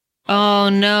Oh,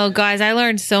 no, guys, I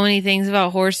learned so many things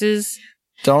about horses.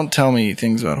 Don't tell me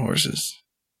things about horses.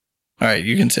 All right,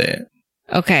 you can say it.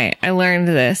 Okay, I learned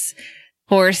this.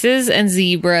 Horses and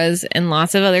zebras and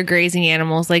lots of other grazing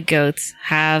animals like goats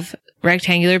have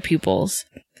rectangular pupils.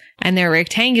 And they're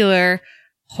rectangular,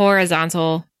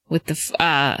 horizontal, with the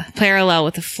parallel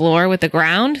with the floor, with the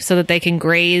ground, so that they can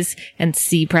graze and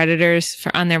see predators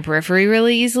on their periphery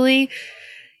really easily.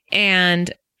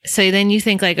 And so then you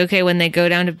think like, okay, when they go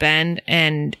down to bend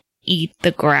and eat the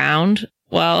ground,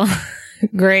 well,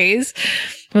 graze,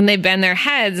 when they bend their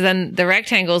heads, then the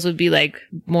rectangles would be like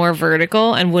more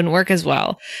vertical and wouldn't work as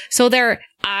well. So their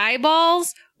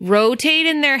eyeballs rotate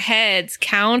in their heads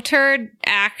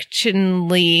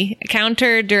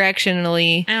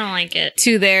counter-directionally. I don't like it.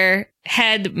 To their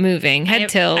head moving, head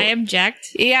tilt. I object.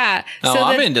 Yeah. Oh,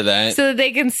 I'm into that. So that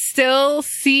they can still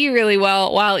see really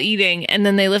well while eating, and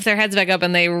then they lift their heads back up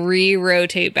and they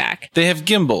re-rotate back. They have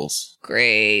gimbals.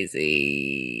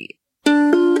 Crazy.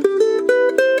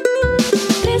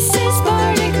 This is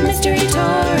Bardic Mystery Tour,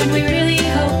 and we really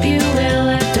hope you will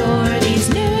adore these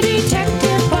new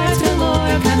detective bards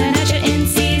galore coming at you in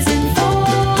season 4.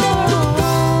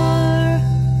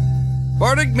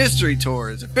 Bardic Mystery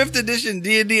Tour is a 5th edition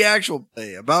D&D actual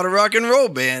play about a rock and roll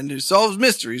band who solves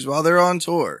mysteries while they're on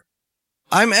tour.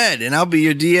 I'm Ed, and I'll be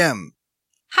your DM.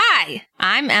 Hi,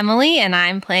 I'm Emily, and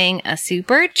I'm playing a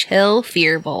super chill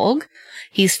Firbolg.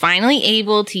 He's finally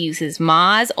able to use his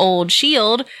ma's old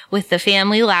shield with the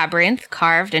family labyrinth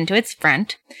carved into its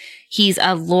front. He's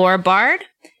a lore bard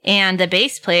and the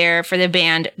bass player for the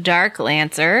band Dark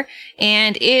Lancer,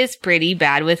 and is pretty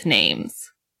bad with names.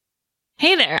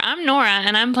 Hey there, I'm Nora,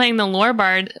 and I'm playing the lore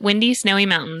bard, Windy Snowy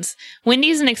Mountains.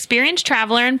 Windy's an experienced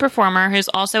traveler and performer who's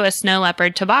also a snow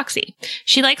leopard tabaxi.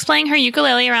 She likes playing her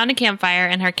ukulele around a campfire,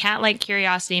 and her cat-like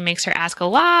curiosity makes her ask a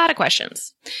lot of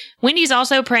questions. Windy's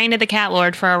also praying to the Cat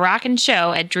Lord for a rockin'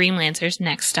 show at Dreamlancer's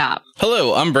next stop.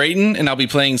 Hello, I'm Brayton, and I'll be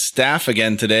playing Staff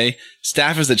again today.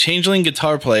 Staff is a changeling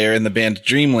guitar player in the band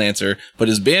Dreamlancer, but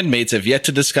his bandmates have yet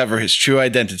to discover his true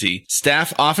identity.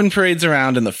 Staff often parades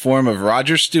around in the form of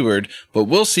Roger Stewart, but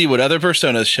we'll see what other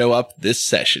personas show up this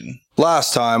session.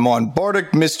 Last time on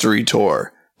Bardic Mystery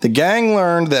Tour, the gang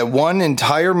learned that one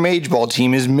entire Mageball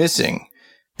team is missing.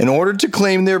 In order to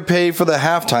claim their pay for the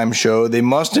halftime show, they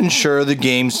must ensure the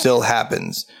game still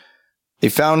happens. They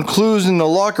found clues in the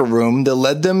locker room that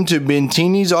led them to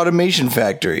Bintini's automation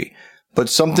factory, but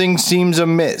something seems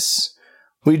amiss.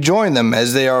 We join them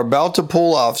as they are about to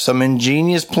pull off some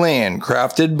ingenious plan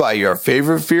crafted by your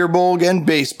favorite Firbolg and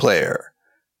bass player.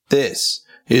 This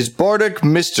is Bardic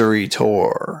Mystery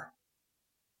Tour.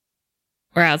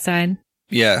 We're outside.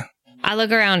 Yeah. I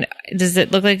look around. Does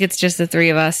it look like it's just the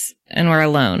three of us and we're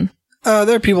alone?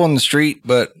 There are people in the street,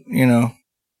 but, you know.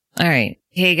 All right.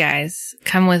 Hey, guys,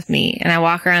 come with me. And I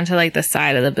walk around to like the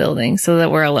side of the building so that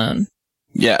we're alone.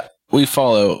 Yeah, we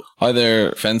follow. Are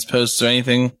there fence posts or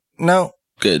anything? No.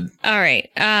 Good. All right.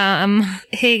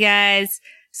 Hey, guys.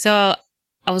 So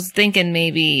I was thinking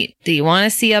maybe, do you want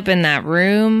to see up in that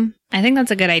room? I think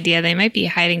that's a good idea. They might be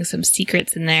hiding some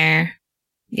secrets in there.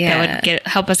 Yeah. That would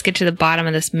help us get to the bottom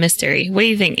of this mystery. What do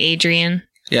you think, Adrian?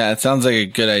 Yeah, it sounds like a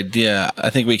good idea. I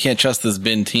think we can't trust this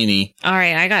Bintini. All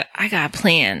right. I got a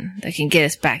plan that can get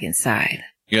us back inside.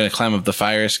 You're gonna climb up the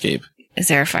fire escape. Is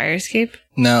there a fire escape?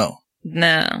 No.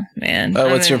 No, man. Oh,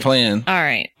 what's your plan? All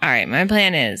right. My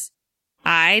plan is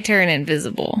I turn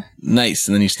invisible. Nice.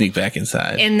 And then you sneak back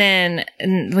inside. And then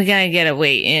we gotta get a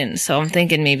way in. So I'm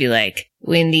thinking maybe like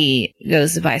Windy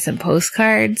goes to buy some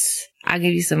postcards. I'll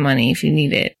give you some money if you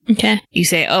need it. Okay. You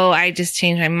say, oh, I just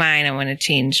changed my mind. I wanted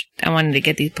to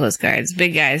get these postcards.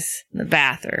 Big guys in the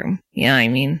bathroom. You know what I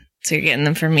mean? So you're getting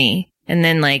them for me. And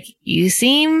then like, you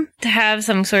seem to have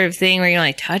some sort of thing where you're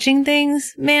like touching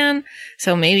things, man.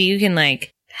 So maybe you can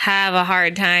like have a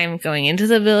hard time going into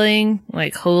the building,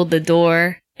 like hold the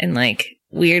door in like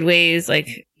weird ways.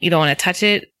 Like you don't want to touch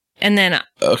it. And then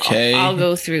okay. I'll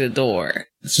go through the door.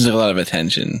 This is a lot of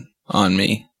attention on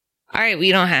me. All right,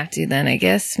 we don't have to then, I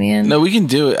guess, man. No, we can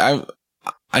do it.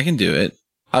 I can do it.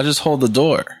 I'll just hold the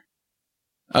door.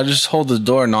 I'll just hold the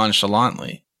door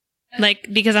nonchalantly. Like,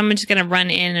 because I'm just going to run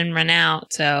in and run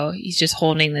out, so he's just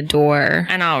holding the door.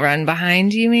 And I'll run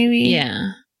behind you, maybe?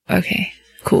 Yeah. Okay.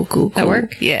 Cool. That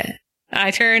work? Yeah.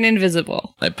 I turn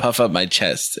invisible. I puff up my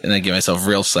chest, and I get myself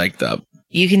real psyched up.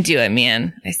 You can do it,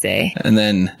 man, I say. And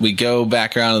then we go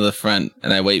back around to the front,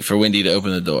 and I wait for Windy to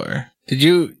open the door. Did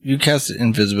you cast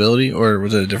invisibility, or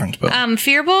was it a different spell?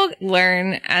 Firbolg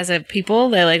learn as a people.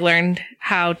 They like learned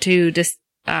how to just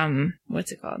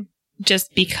what's it called?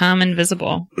 Just become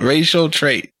invisible. Racial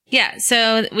trait. Yeah.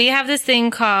 So we have this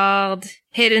thing called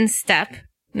Hidden Step,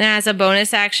 Now, as a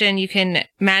bonus action, you can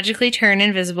magically turn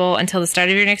invisible until the start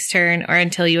of your next turn or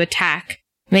until you attack,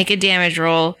 make a damage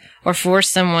roll, or force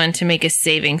someone to make a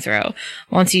saving throw.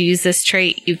 Once you use this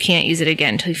trait, you can't use it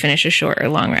again until you finish a short or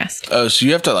long rest. Oh, so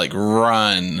you have to like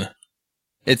run.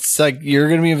 It's like you're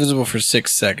going to be invisible for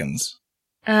 6 seconds.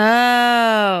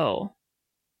 Oh.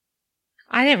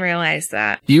 I didn't realize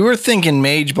that. You were thinking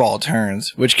Mage Ball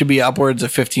turns, which could be upwards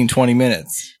of 15, 20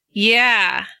 minutes.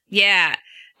 Yeah.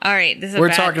 All right, this is We're a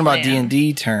bad talking about plan.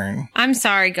 D&D turn. I'm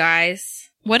sorry, guys.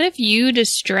 What if you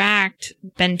distract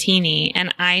Bentini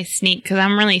and I sneak? Because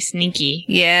I'm really sneaky.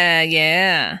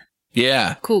 Yeah.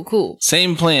 Yeah. Cool.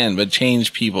 Same plan, but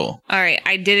change people. All right,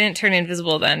 I didn't turn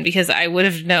invisible then because I would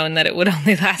have known that it would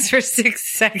only last for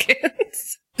 6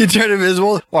 seconds. You turn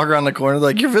invisible, walk around the corner,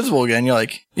 like, you're visible again. You're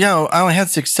like, yeah, I only had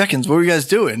 6 seconds. What were you guys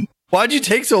doing? Why'd you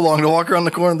take so long to walk around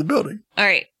the corner of the building? All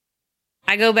right,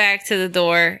 I go back to the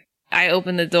door. I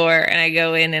open the door and I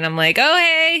go in and I'm like, oh,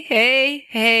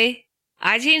 hey.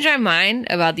 I changed my mind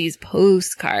about these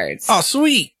postcards. Oh,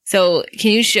 sweet. So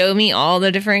can you show me all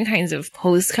the different kinds of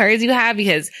postcards you have?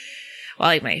 Because, well,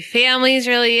 like my family's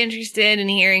really interested in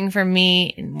hearing from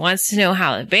me and wants to know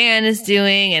how the band is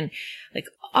doing. And like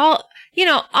all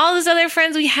those other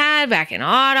friends we had back in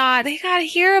Audot, they got to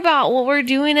hear about what we're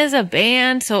doing as a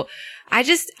band. So I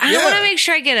want to make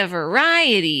sure I get a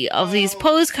variety of these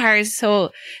postcards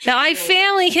so that my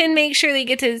family can make sure they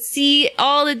get to see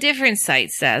all the different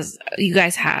sites as you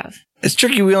guys have. It's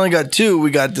tricky. We only got 2.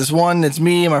 We got this one that's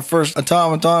me and my first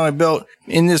automaton I built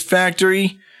in this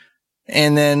factory.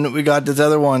 And then we got this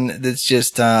other one that's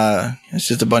just, it's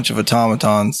just a bunch of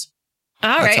automatons.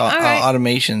 All right.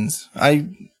 Automations. I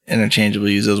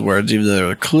interchangeably use those words, even though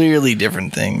they're clearly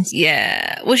different things.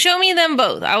 Yeah. Well, show me them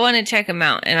both. I want to check them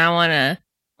out and I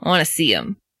want to see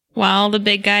them. While the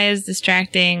big guy is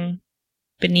distracting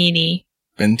Bentini,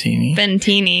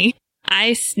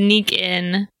 I sneak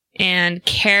in and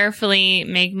carefully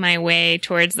make my way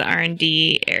towards the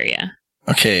R&D area.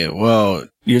 Okay, well,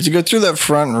 you have to go through that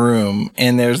front room,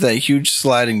 and there's that huge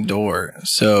sliding door.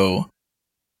 So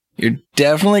you're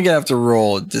definitely going to have to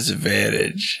roll a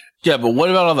disadvantage. Yeah, but what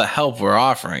about all the help we're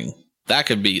offering? That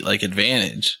could be like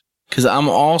advantage. Because I'm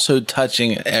also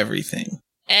touching everything.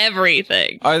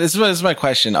 Everything. All right, this is my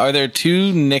question. Are there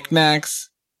 2 knickknacks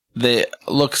that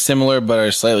look similar but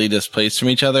are slightly displaced from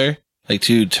each other? Like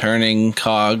 2 turning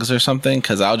cogs or something?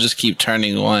 Because I'll just keep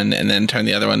turning one and then turn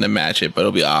the other one to match it, but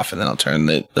it'll be off, and then I'll turn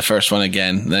the first one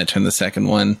again, and then I turn the second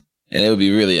one, and it would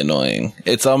be really annoying.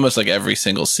 It's almost like every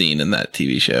single scene in that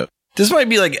TV show. This might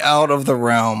be like out of the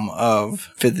realm of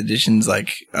 5th edition's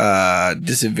like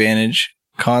disadvantage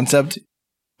concept.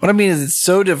 What I mean is it's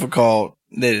so difficult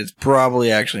that it's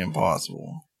probably actually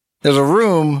impossible. There's a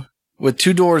room with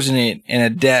 2 doors in it and a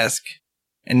desk,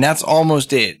 and that's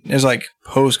almost it. There's like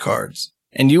postcards.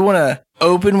 And you want to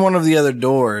open one of the other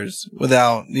doors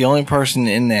without the only person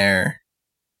in there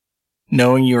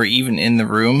knowing you're even in the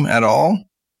room at all?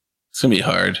 It's going to be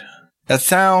hard. That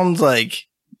sounds like...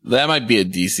 That might be a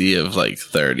DC of like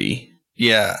 30.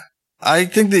 Yeah. I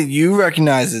think that you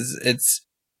recognize it's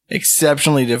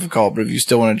exceptionally difficult, but if you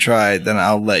still want to try it, then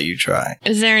I'll let you try.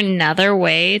 Is there another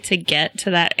way to get to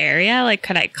that area? Like,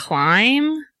 could I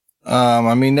climb?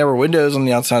 I mean, there were windows on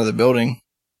the outside of the building.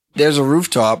 There's a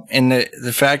rooftop, and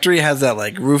the factory has that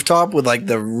like rooftop with like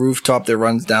the rooftop that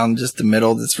runs down just the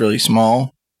middle that's really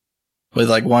small with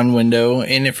like one window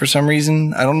in it for some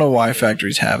reason. I don't know why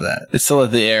factories have that. It's to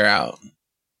let the air out.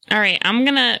 All right, I'm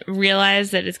going to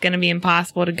realize that it's going to be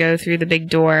impossible to go through the big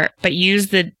door, but use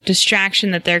the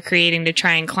distraction that they're creating to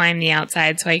try and climb the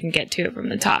outside so I can get to it from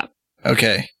the top.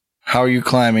 Okay. How are you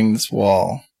climbing this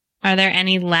wall? Are there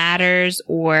any ladders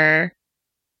or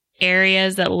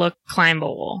areas that look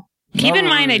climbable? Keep in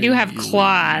mind, I do have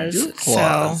claws. You have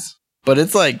claws. But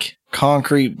it's like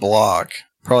concrete block,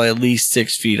 probably at least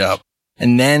 6 feet up.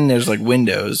 And then there's like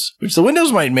windows, which the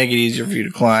windows might make it easier for you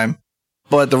to climb.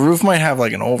 But the roof might have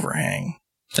like an overhang.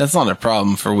 That's not a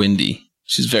problem for Wendy.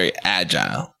 She's very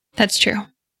agile. That's true.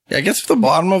 Yeah, I guess if the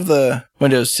bottom of the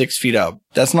window is 6 feet up,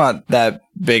 that's not that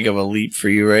big of a leap for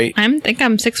you, right? I think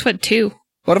I'm 6'2".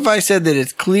 What if I said that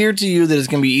it's clear to you that it's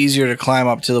going to be easier to climb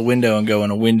up to the window and go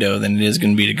in a window than it is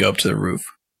going to be to go up to the roof?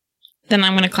 Then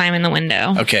I'm going to climb in the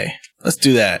window. Okay, let's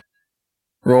do that.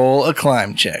 Roll a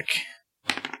climb check.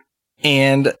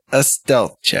 And a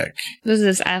stealth check. This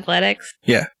is athletics.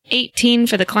 Yeah. 18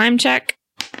 for the climb check.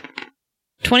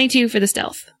 22 for the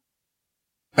stealth.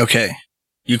 Okay.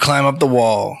 You climb up the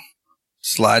wall,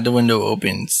 slide the window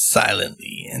open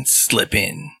silently, and slip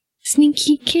in.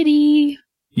 Sneaky kitty.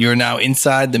 You're now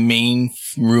inside the main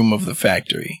room of the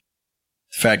factory.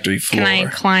 factory floor. Can I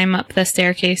climb up the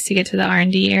staircase to get to the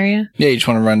R&D area? Yeah, you just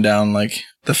want to run down like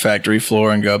the factory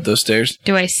floor and go up those stairs.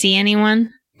 Do I see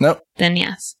anyone? Nope. Then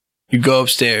yes. You go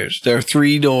upstairs. There are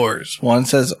 3 doors. One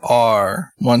says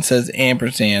R, one says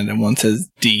ampersand, and one says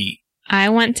D. I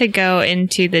want to go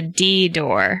into the D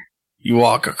door. You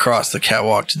walk across the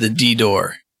catwalk to the D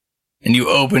door, and you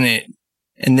open it,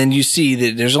 and then you see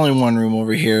that there's only one room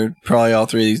over here. Probably all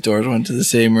 3 of these doors went to the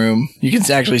same room. You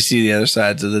can actually see the other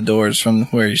sides of the doors from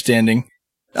where you're standing.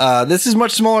 This is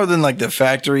much smaller than like the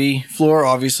factory floor,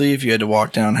 obviously, if you had to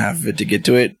walk down half of it to get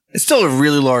to it. It's still a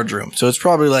really large room, so it's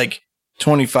probably like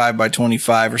 25 by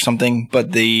 25 or something,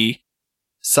 but the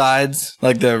sides,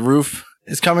 like the roof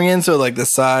is coming in, so like the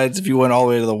sides, if you went all the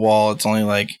way to the wall, it's only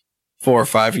like 4 or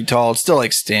 5 feet tall. It's still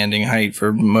like standing height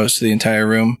for most of the entire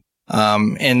room.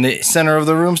 And the center of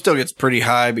the room still gets pretty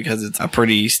high because it's a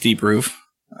pretty steep roof.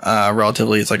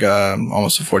 Relatively, it's like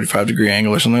almost a 45-degree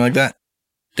angle or something like that.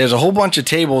 There's a whole bunch of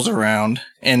tables around,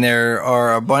 and there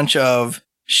are a bunch of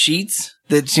sheets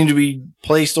that seem to be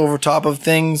placed over top of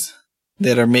things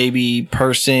that are maybe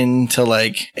person to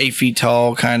like 8 feet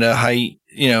tall kind of height,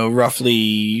 you know,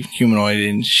 roughly humanoid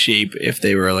in shape if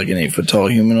they were like an 8 foot tall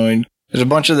humanoid. There's a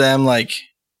bunch of them, like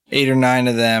 8 or 9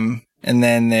 of them. And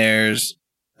then there's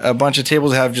a bunch of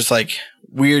tables that have just like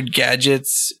weird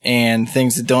gadgets and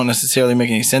things that don't necessarily make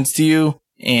any sense to you.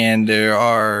 And there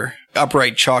are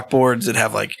upright chalkboards that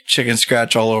have like chicken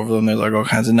scratch all over them. There's like all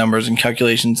kinds of numbers and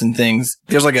calculations and things.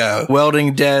 There's like a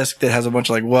welding desk that has a bunch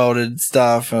of like welded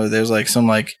stuff. There's like some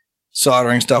like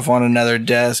soldering stuff on another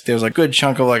desk. There's like a good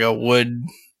chunk of like a wood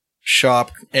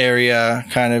shop area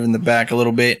kind of in the back a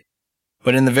little bit.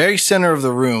 But in the very center of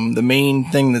the room, the main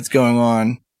thing that's going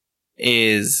on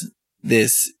is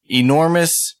this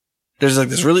enormous, there's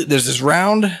this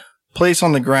round place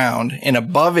on the ground, and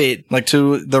above it, like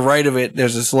to the right of it,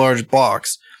 there's this large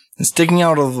box. And sticking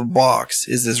out of the box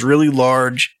is this really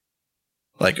large,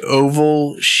 like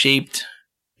oval shaped,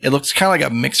 it looks kind of like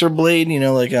a mixer blade, you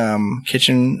know, like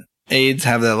kitchen aids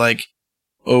have that like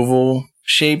oval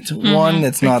shaped one.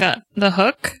 It's like not the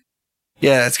hook.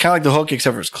 Yeah, it's kind of like the hook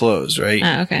except for it's closed, right?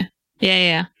 Oh, okay.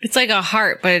 Yeah. It's like a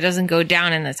heart, but it doesn't go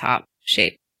down in the top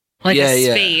shape. Like Yeah, a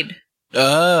yeah. spade.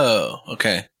 Oh,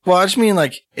 okay. Well, I just mean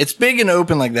like it's big and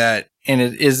open like that, and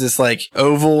it is this like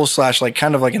oval / like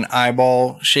kind of like an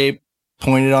eyeball shape,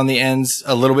 pointed on the ends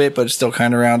a little bit, but it's still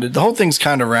kind of rounded. The whole thing's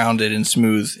kind of rounded and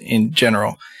smooth in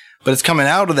general, but it's coming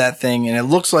out of that thing, and it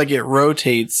looks like it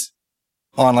rotates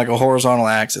on like a horizontal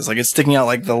axis, like it's sticking out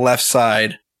like the left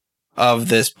side of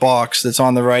this box that's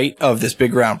on the right of this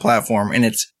big round platform, and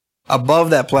it's above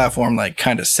that platform, like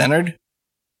kind of centered.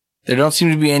 There don't seem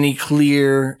to be any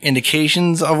clear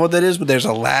indications of what that is, but there's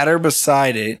a ladder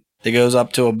beside it that goes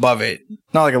up to above it.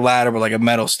 Not like a ladder, but like a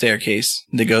metal staircase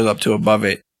that goes up to above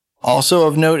it. Also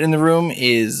of note in the room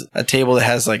is a table that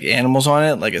has like animals on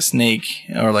it, like a snake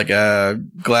or like a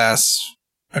glass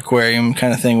aquarium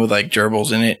kind of thing with like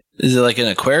gerbils in it. Is it like an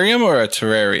aquarium or a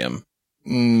terrarium?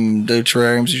 The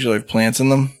terrariums usually have plants in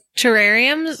them.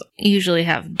 Terrariums usually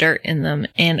have dirt in them,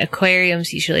 and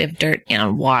aquariums usually have dirt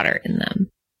and water in them.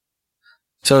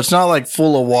 So it's not like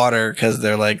full of water because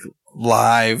they're like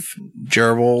live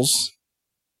gerbils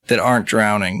that aren't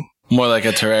drowning. More like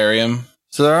a terrarium.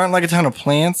 So there aren't like a ton of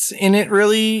plants in it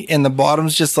really. And the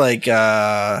bottom's just like,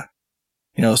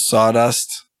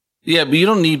 sawdust. Yeah, but you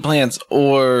don't need plants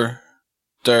or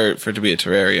dirt for it to be a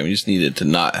terrarium. You just need it to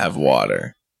not have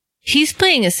water. He's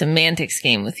playing a semantics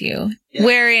game with you,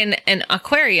 wherein an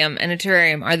aquarium and a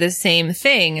terrarium are the same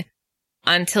thing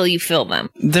until you fill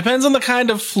them. Depends on the kind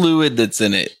of fluid that's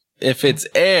in it. If it's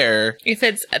air, If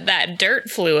it's that dirt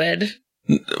fluid,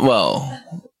 well,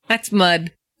 that's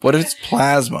mud. What if it's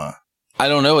plasma? I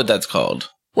don't know what that's called.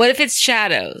 What if it's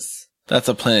shadows? That's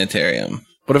a planetarium.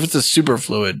 What if it's a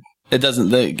superfluid? It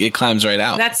doesn't, it climbs right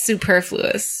out. That's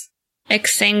superfluous.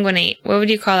 Exsanguinate. What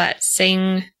would you call that?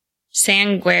 Sanguarium.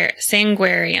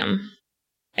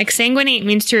 Exsanguinate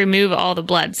means to remove all the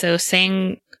blood. So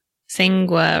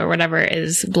sangua or whatever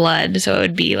is blood. So it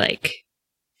would be like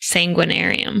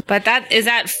sanguinarium. But is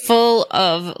that full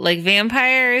of like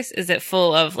vampires? Is it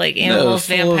full of like animals,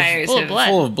 vampires? full of blood.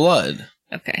 Full of blood.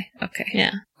 Okay.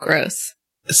 Yeah. Gross.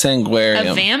 A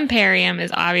Sanguarium. vamparium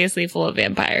is obviously full of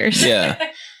vampires. Yeah,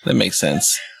 that makes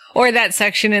sense. Or that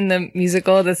section in the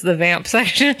musical that's the vamp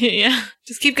section. Yeah.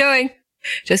 Just keep going.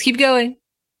 Just keep going.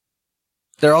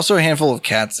 There are also a handful of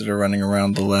cats that are running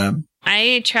around the lab.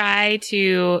 I try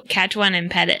to catch one and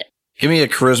pet it. Give me a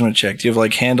charisma check. Do you have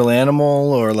like handle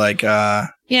animal or like, Yeah,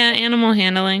 animal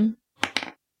handling.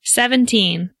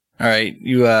 17. all right,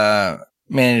 you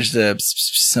managed to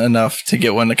enough to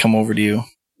get one to come over to you.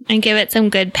 And give it some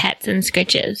good pets and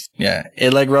scritches. Yeah,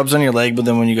 it like rubs on your leg, but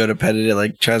then when you go to pet it, it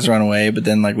like tries to run away. But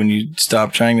then like when you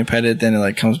stop trying to pet it, then it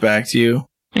like comes back to you.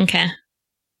 Okay.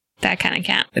 That kind of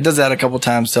cat. It does that a couple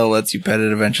times till it lets you pet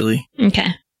it eventually. Okay.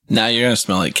 Now you're going to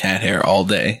smell like cat hair all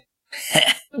day.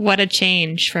 What a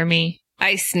change for me.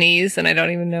 I sneeze and I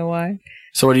don't even know why.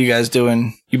 So what are you guys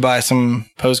doing? You buy some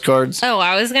postcards? Oh,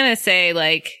 I was going to say,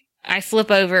 like, I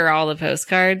flip over all the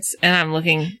postcards and I'm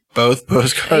looking. Both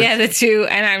postcards? Yeah, the two.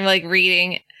 And I'm like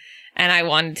reading and I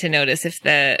wanted to notice if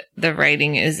the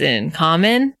writing is in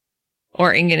Common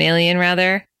or Inganalian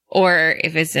rather, or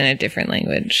if it's in a different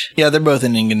language. Yeah, they're both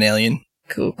in Inganalian.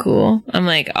 Cool. I'm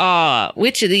like, oh,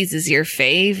 which of these is your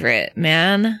favorite,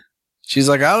 man? She's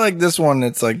like, I like this one.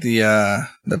 It's like the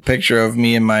picture of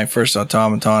me and my first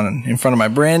automaton in front of my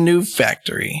brand new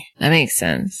factory. That makes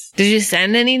sense. Did you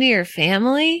send any to your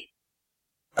family?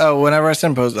 Oh, whenever I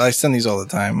send posts, I send these all the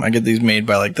time. I get these made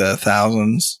by like the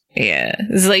thousands. Yeah.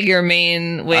 This is like your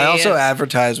main way. I also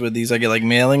advertise with these. I get like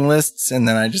mailing lists and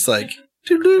then I just like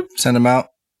send them out.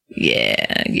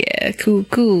 Yeah.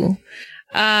 Cool.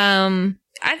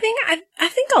 I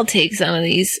think I'll take some of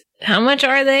these. How much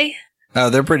are they? Oh,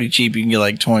 they're pretty cheap. You can get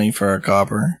like 20 for a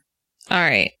copper. All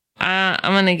right.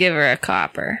 I'm going to give her a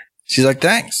copper. She's like,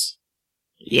 thanks.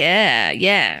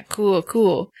 Yeah.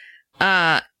 Cool.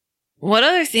 What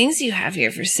other things do you have here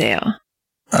for sale?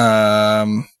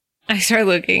 I started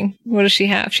looking. What does she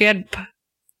have? She had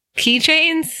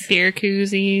keychains? Beer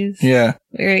koozies. Yeah.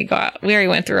 We already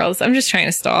went through all this. I'm just trying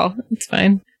to stall. It's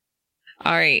fine.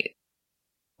 All right.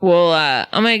 Well,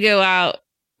 I'm going to go out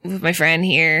with my friend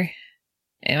here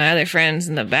and my other friend's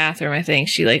in the bathroom. I think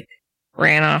she like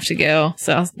ran off to go.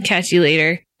 So I'll catch you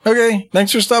later. Okay.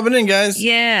 Thanks for stopping in, guys.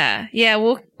 Yeah.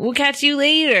 We'll catch you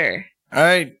later. All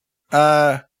right.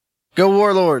 Go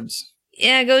Warlords.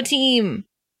 Yeah. Go team.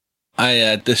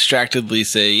 I distractedly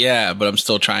say, yeah, but I'm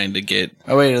still trying to get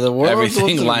Oh, wait. Are the Warlords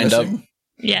everything lined up. missing?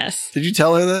 Yes. Did you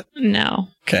tell her that? No.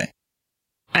 Okay.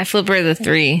 I flip her the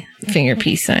 3 finger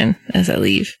peace sign as I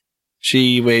leave.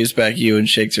 She waves back at you and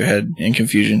shakes her head in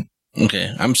confusion.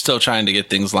 Okay, I'm still trying to get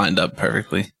things lined up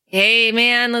perfectly. Hey,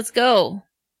 man, let's go.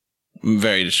 I'm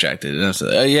very distracted. And I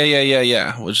said,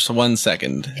 yeah. Well, just 1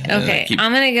 second. And Okay, I keep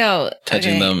I'm gonna go.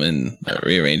 touching them and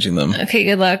rearranging them. Okay,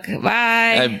 good luck.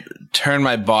 Bye. I turn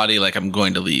my body like I'm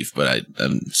going to leave, but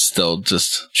I'm still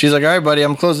just... She's like, all right, buddy,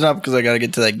 I'm closing up because I got to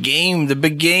get to that game, the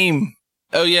big game.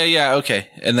 Oh, yeah, okay.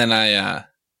 And then I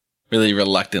really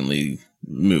reluctantly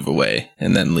move away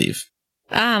and then leave.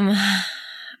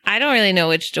 I don't really know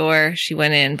which door she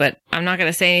went in, but I'm not going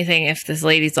to say anything if this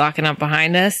lady's locking up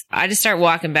behind us. I just start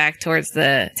walking back towards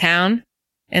the town.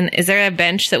 And is there a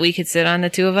bench that we could sit on, the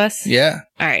two of us? Yeah.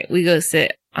 All right, we go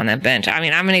sit on that bench. I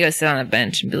mean, I'm going to go sit on a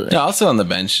bench and be like, Yeah, I'll sit on the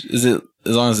bench. Is it,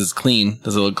 as long as it's clean?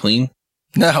 Does it look clean?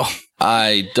 No.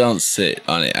 I don't sit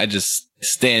on it. I just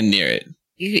stand near it.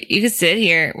 you could sit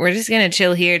here. We're just going to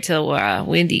chill here till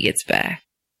Wendy gets back.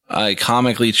 I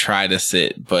comically try to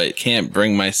sit, but can't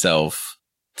bring myself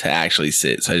to actually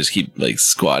sit. So I just keep like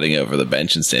squatting over the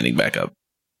bench and standing back up.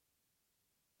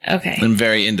 Okay. I'm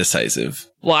very indecisive.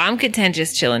 Well, I'm content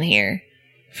just chilling here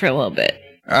for a little bit.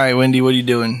 All right, Wendy, what are you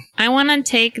doing? I want to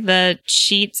take the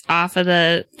sheets off of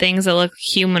the things that look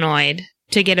humanoid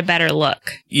to get a better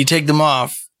look. You take them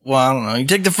off. Well, I don't know. You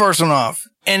take the first one off,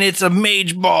 and it's a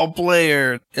mage ball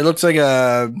player. It looks like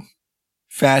a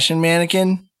fashion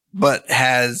mannequin, but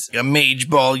has a mage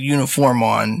ball uniform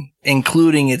on,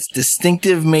 including its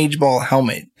distinctive mage ball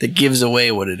helmet that gives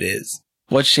away what it is.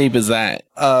 What shape is that?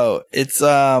 Oh, it's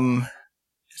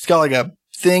got like a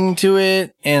thing to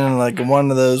it and like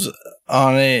one of those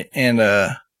on it and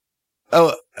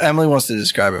oh, Emily wants to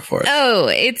describe it for us. Oh,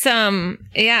 it's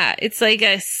yeah, it's like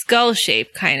a skull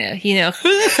shape kind of, you know.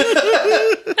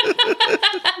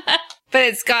 But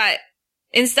it's got,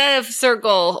 instead of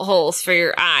circle holes for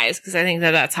your eyes, because I think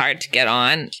that's hard to get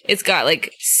on, it's got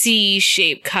like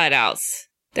C-shaped cutouts.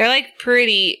 They're like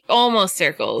pretty, almost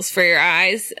circles for your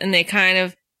eyes, and they kind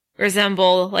of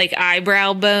resemble like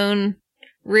eyebrow bone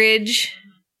ridge.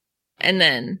 And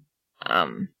then,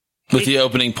 With the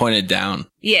opening pointed down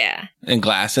yeah. and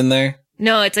glass in there?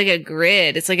 No, it's like a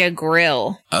grid. It's like a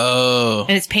grill. Oh,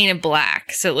 And it's painted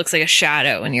black, so it looks like a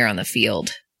shadow when you're on the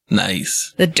field.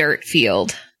 nice. The dirt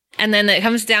field. And then it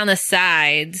comes down the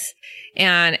sides,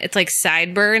 and it's like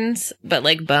sideburns, but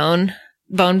like bone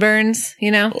burns,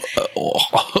 you know?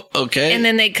 Okay. And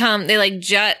then they like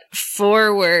jut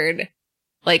forward,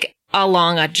 like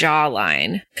along a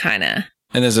jawline, kind of.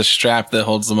 And there's a strap that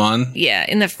holds them on. Yeah,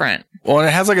 in the front. Well, and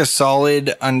it has like a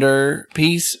solid under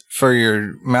piece for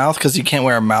your mouth because you can't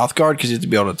wear a mouth guard because you have to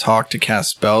be able to talk to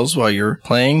cast spells while you're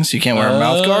playing. So you can't wear a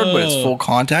mouth guard, but it's full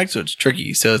contact, so it's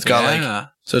tricky. So it's got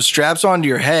so it straps onto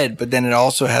your head, but then it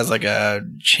also has like a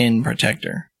chin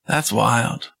protector. That's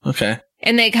wild. Okay.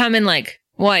 And they come in like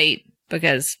white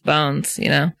because bones, you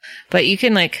know. But you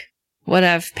can like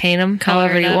paint them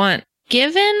however you want.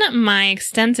 Given my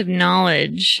extensive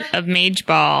knowledge of Mage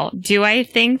Ball, do I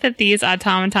think that these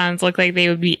automatons look like they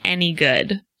would be any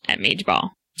good at Mage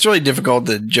Ball? It's really difficult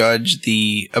to judge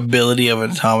the ability of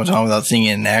an automaton without seeing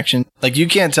it in action. Like, you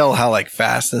can't tell how, like,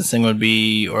 fast this thing would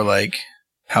be or, like,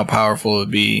 how powerful it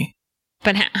would be.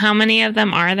 But how many of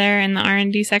them are there in the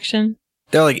R&D section?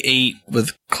 There are, like, 8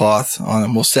 with cloth on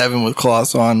them. Well, 7 with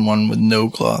cloth on, 1 with no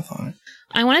cloth on it.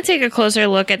 I want to take a closer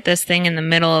look at this thing in the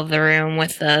middle of the room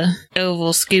with the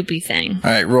oval scoopy thing. All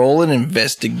right, roll an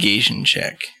investigation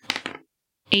check.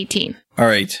 18. All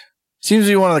right. Seems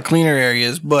to be one of the cleaner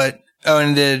areas, but... Oh,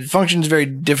 and the function is very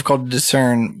difficult to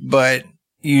discern, but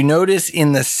you notice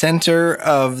in the center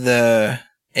of the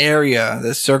area,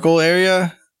 the circle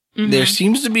area, there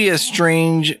seems to be a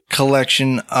strange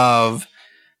collection of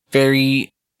very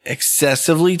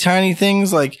excessively tiny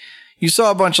things. Like, you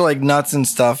saw a bunch of, like, nuts and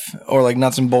stuff, or, like,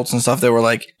 nuts and bolts and stuff that were,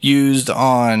 like, used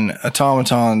on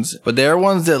automatons, but there are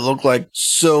ones that look like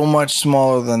so much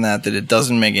smaller than that it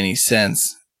doesn't make any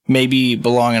sense. Maybe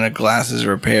belong in a glasses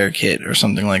repair kit or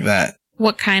something like that.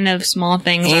 What kind of small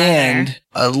things are And there?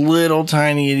 a little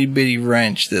tiny itty bitty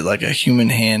wrench that like a human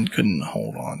hand couldn't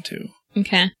hold on to.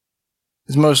 Okay.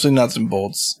 It's mostly nuts and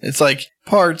bolts. It's like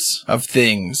parts of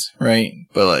things, right?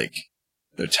 But like,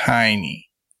 they're tiny.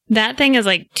 That thing is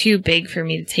like too big for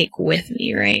me to take with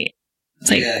me, right? It's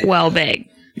like well big.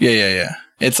 Yeah.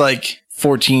 It's like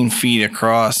 14 feet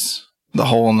across the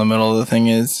hole in the middle of the thing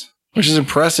is. Which is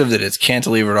impressive that it's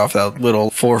cantilevered off that little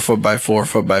 4 foot by 4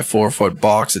 foot by 4 foot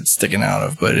box it's sticking out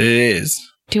of, but it is.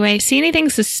 Do I see anything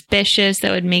suspicious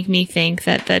that would make me think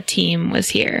that the team was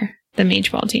here? The Mage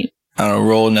Ball team? I don't know,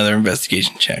 roll another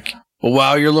investigation check. Well,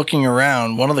 while you're looking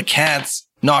around, one of the cats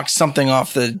knocks something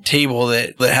off the table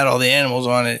that had all the animals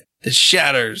on it. It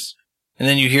shatters. And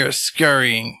then you hear a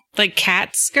scurrying. Like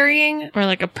cats scurrying? Or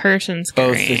like a person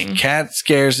Both scurrying? the cat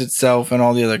scares itself and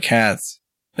all the other cats.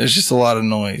 There's just a lot of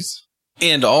noise.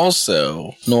 And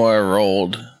also, Nora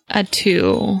rolled A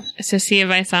 2 to see if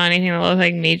I saw anything that looked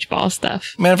like Mage Ball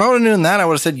stuff. Man, if I would have known that, I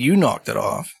would have said you knocked it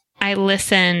off. I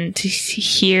listen to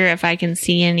hear if I can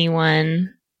see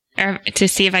anyone, or to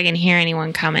see if I can hear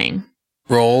anyone coming.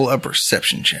 Roll a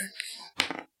perception check.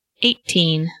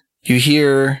 18. You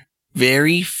hear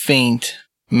very faint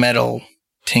metal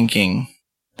tinking.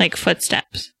 Like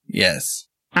footsteps. Yes.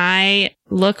 I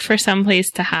look for someplace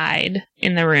to hide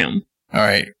in the room. All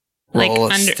right. Roll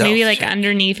a stealth maybe like check.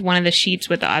 underneath one of the sheets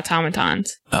with the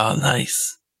automatons. Oh,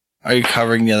 nice. Are you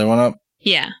covering the other one up?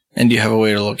 Yeah. And do you have a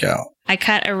way to look out? I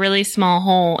cut a really small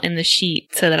hole in the sheet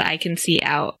so that I can see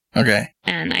out. Okay.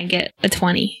 And I get a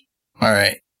 20. All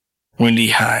right. Wendy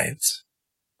hides.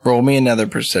 Roll me another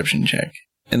perception check.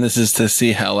 And this is to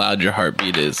see how loud your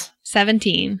heartbeat is.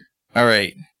 17. All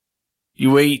right.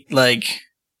 You wait like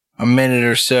a minute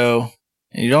or so,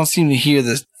 and you don't seem to hear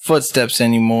the footsteps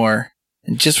anymore.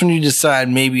 And just when you decide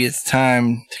maybe it's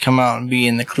time to come out and be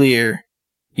in the clear,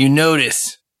 you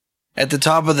notice at the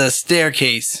top of the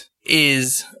staircase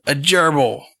is a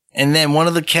gerbil. And then one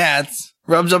of the cats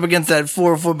rubs up against that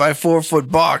 4 foot by 4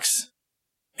 foot box.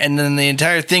 And then the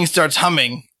entire thing starts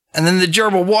humming. And then the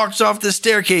gerbil walks off the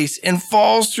staircase and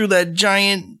falls through that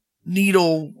giant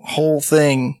needle hole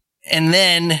thing. And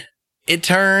then it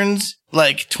turns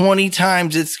like 20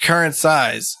 times its current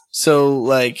size. So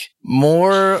like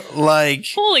more like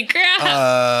Holy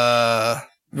crap!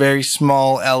 very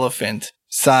small elephant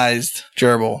sized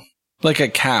gerbil. Like a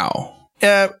cow.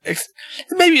 Yeah,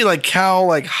 maybe like cow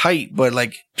like height, but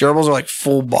like gerbils are like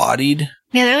full bodied.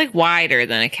 Yeah, they're like wider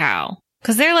than a cow.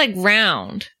 Because they're like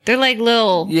round. They're like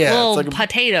little like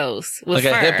potatoes with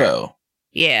Like fur. a hippo.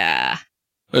 Yeah.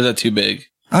 Or is that too big?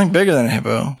 I think bigger than a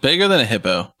hippo. Bigger than a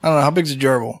hippo. I don't know, how big's a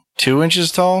gerbil? 2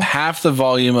 inches tall? Half the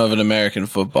volume of an American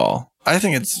football. I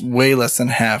think it's way less than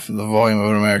half of the volume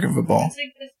of an American football.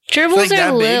 Gerbils like that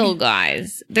are big? little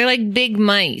guys. They're like big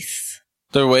mice.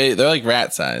 They're like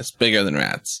rat size. Bigger than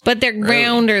rats. But they're Really?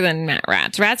 rounder than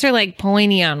rats. Rats are like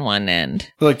pointy on one end.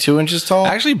 They're like 2 inches tall?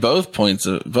 Actually, both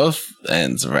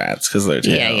ends of rats because they're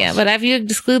tails. Yeah. But if you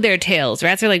exclude their tails,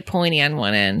 rats are like pointy on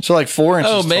one end. So like 4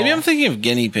 inches Oh, maybe tall. I'm thinking of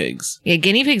guinea pigs. Yeah,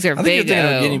 guinea pigs are I think big. you're thinking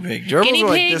of though. guinea pig. Gerbils Guinea are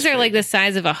like pigs this are like big. the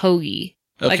size of a hoagie.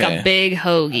 Like a big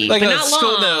hoagie. Like but a not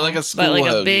school- long. no, like a school But like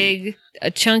hoagie.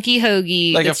 a chunky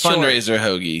hoagie. like a that's short. fundraiser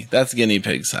hoagie. That's guinea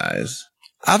pig size.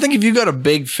 I think if you got a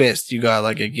big fist, you got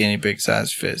like a guinea pig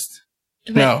sized fist.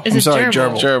 Wait, No, is I'm it sorry,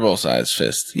 gerbil? gerbil. Gerbil size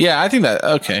fist. Yeah, I think that.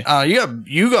 Okay.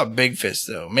 You got big fists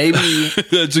though. Maybe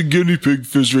That's a guinea pig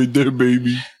fist right there,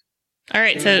 baby. All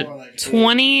right, so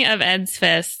 20 of Ed's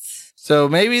fists. so.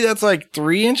 Maybe that's like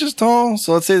 3 inches tall.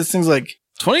 So let's say this thing's like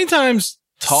 20 times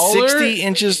taller 60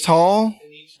 inches tall.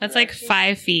 That's like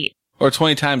 5 feet. or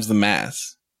 20 times the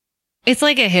mass. It's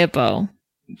like a hippo.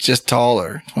 Just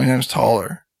taller. 20 times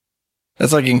taller.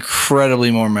 That's like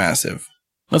incredibly more massive.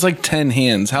 That's like 10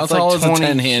 hands. How It's tall like is a 20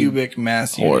 10-hand cubic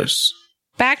mass unit. horse?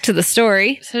 Back to the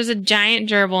story. So there's a giant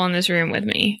gerbil in this room with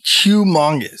me.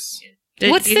 Humongous.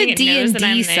 What's do you the think it knows that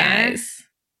I'm D&D there? size?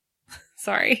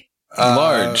 Sorry.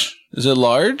 Large. Is it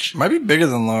large? Might be bigger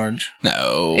than large.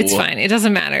 No. It's fine. It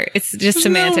doesn't matter. It's just There's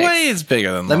semantics. no way it's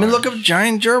bigger than Let me large. look up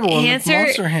giant gerbil in the Answer,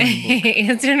 monster handbook.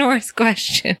 answer Nora's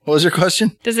question. What was your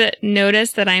question? Does it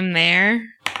notice that I'm there?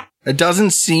 It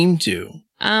doesn't seem to.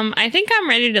 I think I'm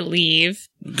ready to leave.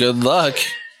 Good luck.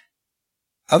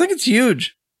 I think it's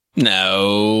huge.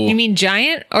 No. You mean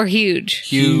giant or huge?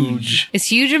 Huge. Is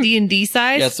huge a D&D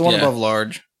size? Yeah, it's the one Yeah. above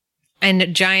large.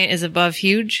 And giant is above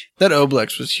huge? That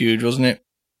Oblex was huge, wasn't it?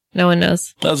 No one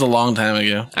knows. That was a long time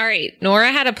ago. All right.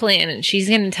 Nora had a plan and she's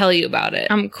going to tell you about it.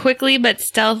 I'm quickly but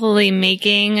stealthily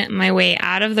making my way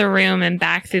out of the room and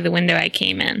back through the window I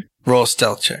came in. Roll a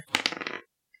stealth check.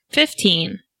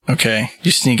 15. Okay.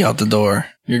 You sneak out the door.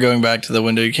 You're going back to the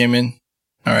window you came in?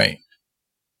 All right.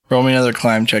 Roll me another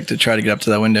climb check to try to get up to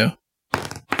that window.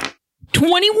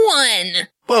 21!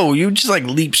 Whoa, you just like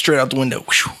leap straight out the window.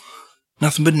 Whew.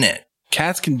 Nothing but net.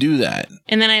 Cats can do that.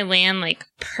 And then I land like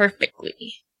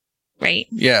perfectly. Right?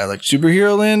 Yeah, like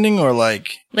superhero landing or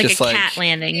like Like just a cat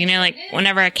landing. You know, like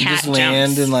whenever a you cat just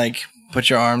land jumps. and like put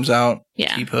your arms out,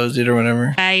 Yeah. T-posed it or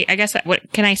whatever. I guess,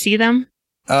 what can I see them?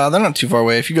 They're not too far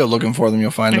away. If you go looking for them,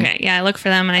 you'll find Okay, yeah, I look for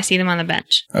them and I see them on the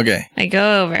bench. them. Okay. I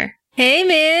go over. Hey,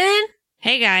 man.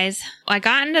 Hey guys, I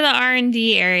got into the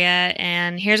R&D area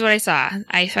and here's what I saw.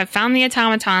 I found the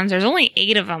automatons. There's only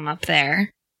 8 of them up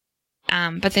there.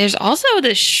 But there's also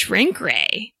this shrink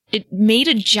ray. It made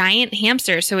a giant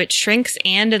hamster so it shrinks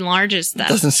and enlarges stuff.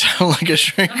 Doesn't sound like a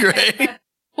shrink ray.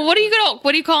 Well, what do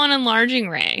you call an enlarging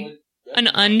ray? An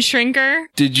unshrinker?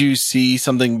 Did you see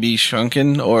something be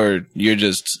shrunken, or you're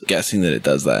just guessing that it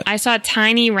does that? I saw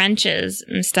tiny wrenches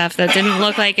and stuff that didn't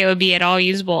look like it would be at all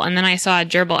usable, and then I saw a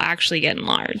gerbil actually get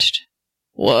enlarged.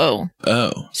 Whoa.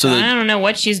 Oh. So I don't know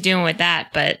what she's doing with that,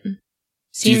 but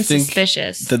seems think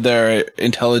suspicious. that there are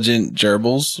intelligent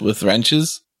gerbils with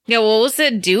wrenches? Yeah, what was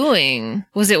it doing?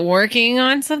 Was it working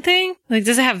on something? Like,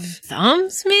 does it have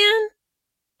thumbs, man?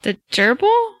 The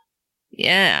gerbil?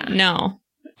 Yeah. No.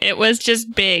 It was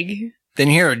just big. Then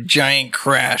you hear a giant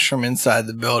crash from inside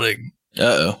the building.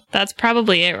 Uh-oh. That's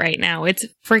probably it right now. It's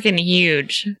freaking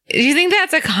huge. Do you think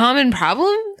that's a common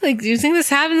problem? Like, do you think this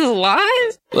happens a lot?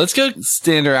 Let's go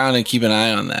stand around and keep an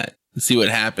eye on that and see what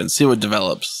happens, see what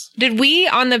develops. Did we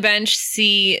on the bench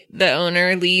see the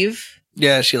owner leave?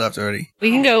 Yeah, she left already.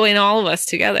 We can go in all of us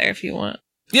together if you want.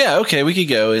 Yeah, okay, we could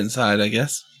go inside, I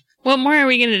guess. What more are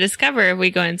we going to discover if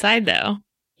we go inside, though?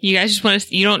 You guys just want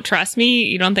to... You don't trust me?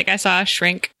 You don't think I saw a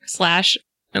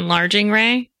shrink/enlarging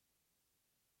ray?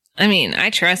 I mean, I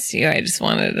trust you. I just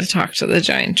wanted to talk to the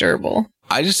giant gerbil.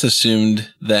 I just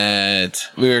assumed that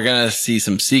we were going to see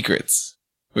some secrets.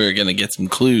 We were going to get some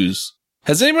clues.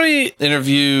 Has anybody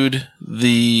interviewed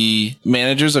the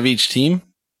managers of each team?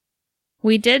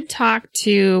 We did talk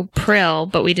to Prill,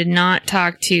 but we did not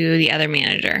talk to the other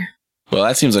manager. Well,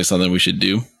 that seems like something we should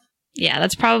do. Yeah,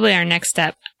 that's probably our next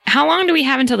step. How long do we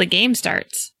have until the game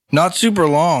starts? Not super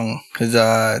long, because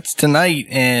it's tonight,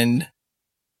 and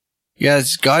you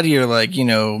guys got here like,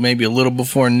 maybe a little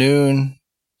before noon.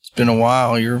 It's been a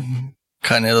while. You're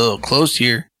kind of a little close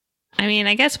here. I mean,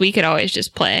 I guess we could always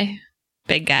just play.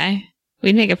 Big guy.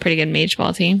 We'd make a pretty good mage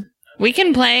ball team. We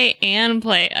can play and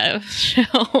play a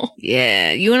show.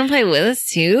 Yeah. You want to play with us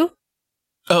too?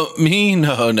 Oh, me?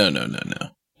 No.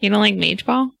 You don't like mage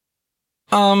ball?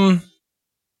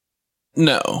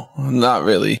 No, not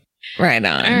really. Right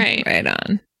on. All right. Right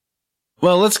on.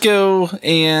 Well, let's go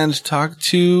and talk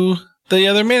to the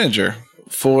other manager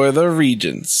for the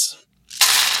regions.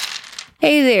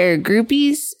 Hey there,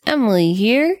 groupies. Emily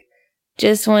here.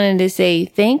 Just wanted to say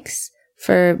thanks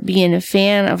for being a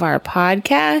fan of our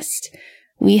podcast.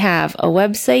 We have a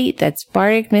website that's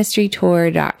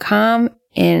bardicmysterytour.com,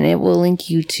 and it will link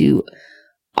you to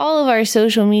all of our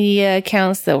social media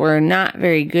accounts that we're not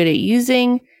very good at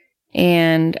using,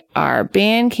 and our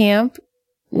Bandcamp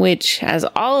which has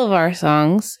all of our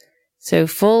songs. So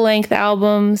full-length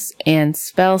albums and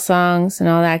spell songs and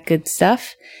all that good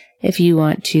stuff. If you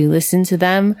want to listen to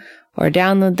them or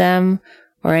download them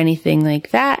or anything like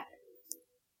that.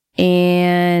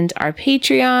 And our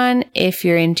Patreon, if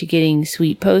you're into getting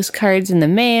sweet postcards in the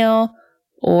mail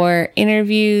or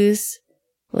interviews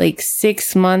like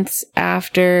 6 months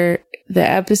after the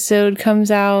episode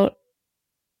comes out.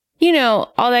 You know,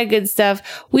 all that good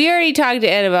stuff. We already talked to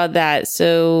Ed about that,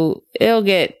 so it'll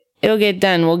get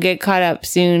done. We'll get caught up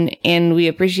soon, and we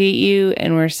appreciate you,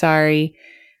 and we're sorry.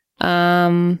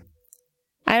 I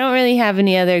don't really have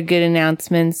any other good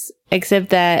announcements, except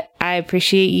that I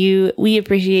appreciate you, we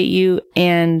appreciate you,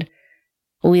 and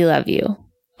we love you.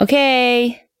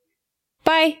 Okay.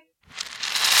 Bye.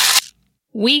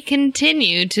 We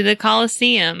continue to the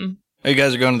Coliseum. Oh, you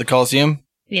guys are going to the Coliseum?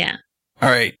 Yeah. All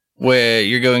right. Where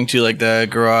you're going to, like, the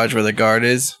garage where the guard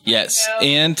is? Yes,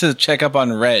 and to check up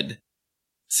on Red.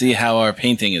 See how our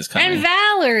painting is coming. And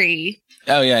Valerie.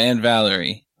 Oh, yeah, and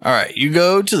Valerie. All right. You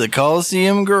go to the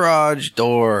Coliseum garage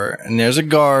door, and there's a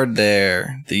guard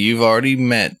there that you've already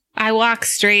met. I walk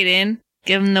straight in,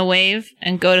 give him the wave,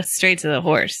 and go straight to the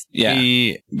horse. Yeah,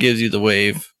 He gives you the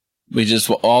wave. we just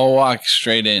all walk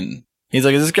straight in. He's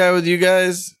like, is this guy with you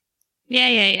guys?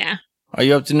 Yeah. Are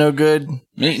you up to no good?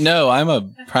 Me? No, I'm a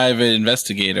private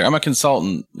investigator. I'm a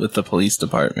consultant with the police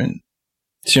department.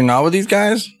 So you're not with these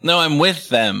guys? No, I'm with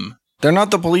them. They're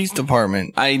not the police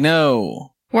department. I know.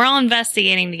 We're all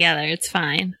investigating together. It's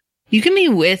fine. You can be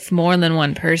with more than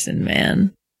one person,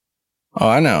 man. Oh,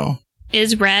 I know.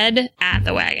 Is Red at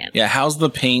the wagon? Yeah, how's the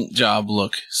paint job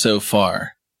look so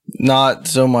far? Not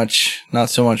so much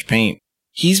paint.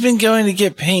 He's been going to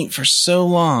get paint for so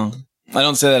long. I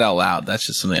don't say that out loud. That's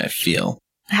just something I feel.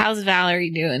 How's Valerie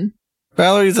doing?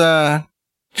 Valerie's,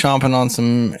 chomping on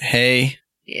some hay.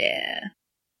 Yeah.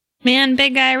 Man,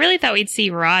 big guy, I really thought we'd see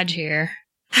Raj here.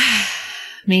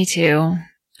 Me too.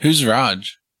 Who's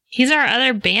Raj? He's our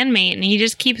other bandmate, and he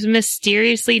just keeps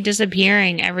mysteriously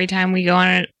disappearing every time we go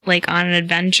on an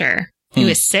adventure. He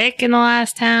was sick in the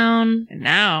last town.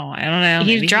 No, I don't know.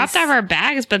 He Maybe dropped he's- off our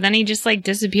bags, but then he just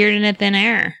disappeared into thin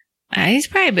air. He's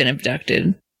probably been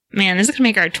abducted. Man, this is gonna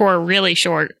make our tour really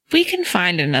short. We can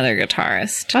find another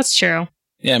guitarist. That's true.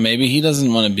 Yeah, maybe he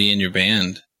doesn't want to be in your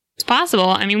band. It's possible.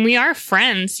 I mean, we are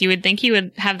friends. You would think he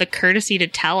would have the courtesy to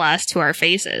tell us to our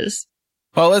faces.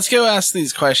 Well, let's go ask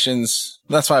these questions.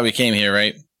 That's why we came here,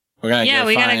 right? We're gonna Yeah, go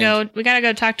we find gotta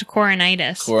go talk to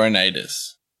Coronitis.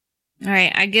 Coronitis. All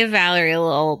right, I give Valerie a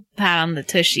little pat on the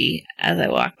tushy as I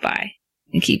walk by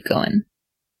and keep going.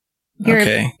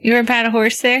 Okay. You ever pat a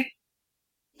horse there?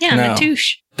 Yeah, No. the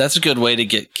touche. That's a good way to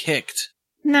get kicked.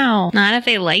 No. Not if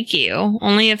they like you.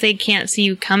 Only if they can't see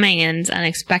you coming and it's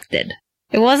unexpected.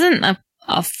 It wasn't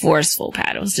a forceful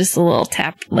pat. It was just a little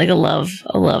tap, like a love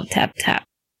tap tap.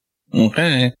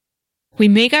 Okay. We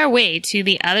make our way to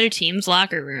the other team's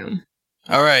locker room.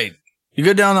 All right. You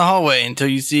go down the hallway until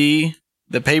you see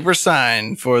the paper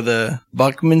sign for the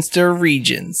Buckminster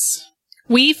Regents.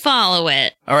 We follow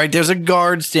it. All right. There's a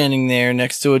guard standing there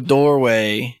next to a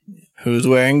doorway who's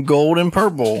wearing gold and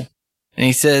purple. And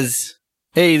he says,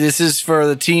 "Hey, this is for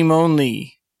the team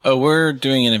only." Oh, we're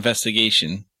doing an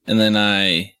investigation. And then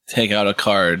I take out a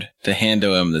card to hand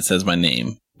to him that says my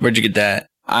name. Where'd you get that?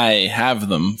 I have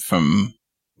them from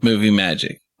Movie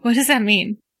Magic. What does that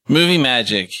mean? Movie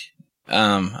Magic.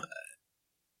 I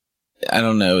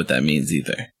don't know what that means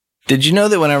either. Did you know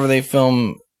that whenever they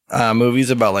film movies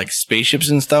about like spaceships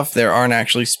and stuff, there aren't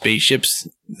actually spaceships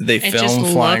they It just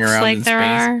film flying looks around like in there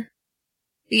space? are.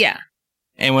 Yeah.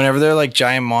 And whenever they're like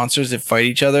giant monsters that fight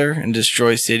each other and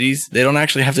destroy cities, they don't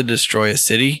actually have to destroy a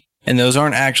city. And those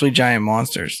aren't actually giant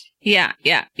monsters. Yeah.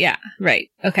 Right.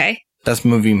 Okay. That's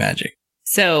movie magic.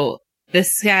 So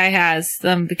this guy has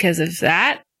them because of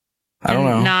that? I don't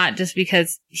and know. Not just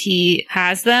because he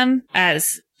has them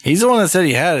as He's the one that said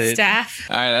he had it. staff?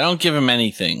 All right, I don't give him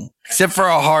anything. Except for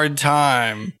a hard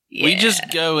time. We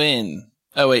just go in.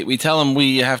 Oh, wait, we tell him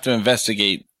we have to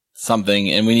investigate something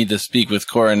and we need to speak with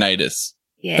Coronitis.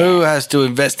 Yeah. Who has to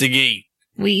investigate?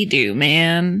 We do,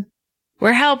 man.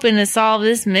 We're helping to solve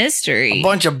this mystery. A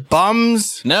bunch of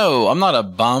bums? No, I'm not a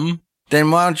bum.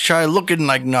 Then why don't you try looking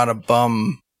like not a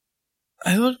bum?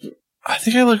 I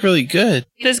think I look really good.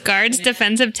 This guard's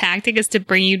defensive tactic is to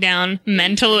bring you down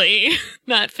mentally,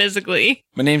 not physically.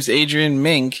 My name's Adrian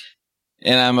Mink,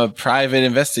 and I'm a private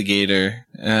investigator.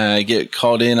 I get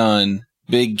called in on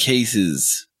big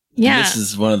cases. Yeah. This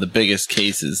is one of the biggest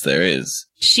cases there is.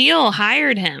 Sheil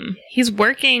hired him. He's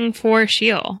working for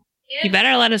Sheil. You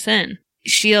better let us in.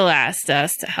 She'll asked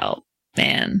us to help,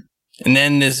 man. And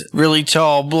then this really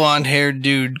tall, blonde-haired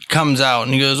dude comes out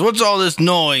and he goes, "What's all this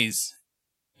noise?"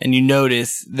 And you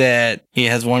notice that he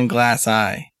has one glass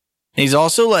eye. And he's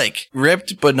also, like,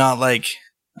 ripped, but not like,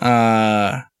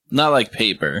 Not like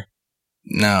paper.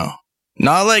 no.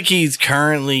 Not like he's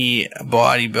currently a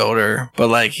bodybuilder, but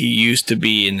like he used to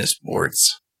be in the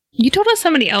sports. You told us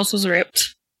somebody else was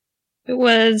ripped. It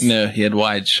was... No, he had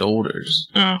wide shoulders.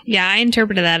 Oh, yeah, I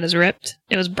interpreted that as ripped.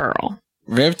 It was Burl.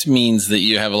 Ripped means that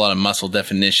you have a lot of muscle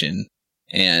definition.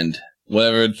 And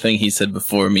whatever thing he said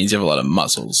before means you have a lot of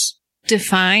muscles.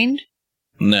 Defined?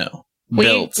 No.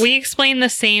 Built. We explained the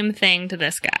same thing to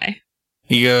this guy.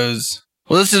 He goes,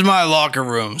 "Well, this is my locker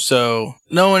room, so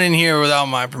no one in here without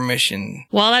my permission."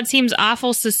 Well, that seems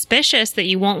awful suspicious that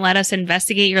you won't let us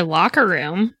investigate your locker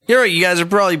room. You're right, you guys are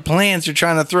probably plants or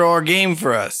trying to throw our game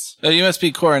for us. Oh, you must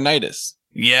be Coronitis.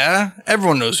 Yeah?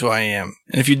 Everyone knows who I am.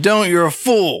 And if you don't, you're a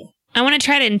fool. I want to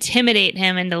try to intimidate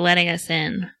him into letting us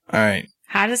in. Alright,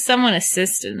 How does someone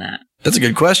assist in that? that's a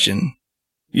good question.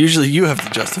 Usually you have to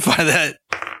justify that.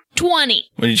 20.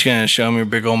 What, are you just gonna show me your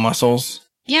big old muscles?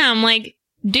 Yeah, I'm like,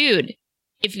 dude,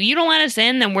 if you don't let us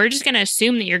in, then we're just going to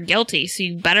assume that you're guilty, so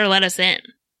you better let us in.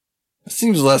 It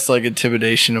seems less like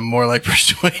intimidation and more like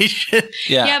persuasion.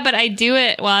 Yeah, but I do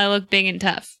it while I look big and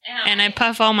tough. And I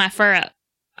puff all my fur up.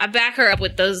 I back her up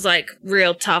with those, like,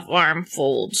 real tough arm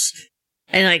folds.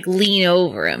 And, like, lean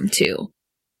over him, too.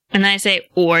 And I say,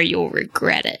 or you'll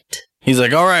regret it. He's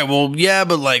like, "Alright, well, yeah,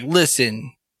 but like,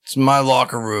 listen, it's my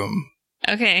locker room.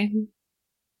 Okay.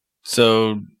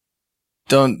 So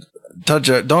don't touch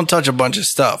a bunch of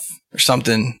stuff or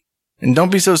something. And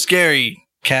don't be so scary,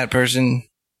 cat person."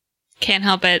 Can't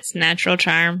help it. It's natural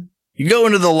charm. You go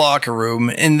into the locker room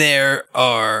and there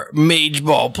are mage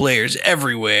ball players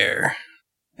everywhere.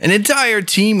 An entire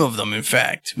team of them, in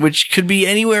fact, which could be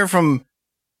anywhere from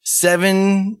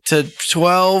 7 to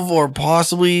 12 or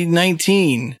possibly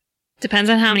 19.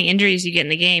 Depends on how many injuries you get in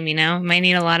the game, you know? Might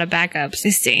need a lot of backups.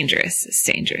 It's dangerous. It's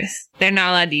dangerous. They're not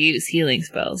allowed to use healing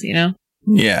spells, you know?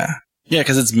 Yeah. Yeah,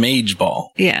 because it's Mage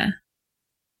Ball. Yeah.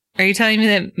 Are you telling me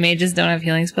that mages don't have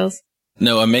healing spells?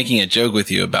 No, I'm making a joke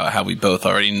with you about how we both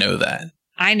already know that.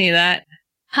 I knew that.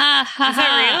 Ha ha Is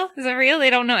that real? Is that real? They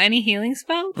don't know any healing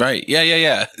spells? Right.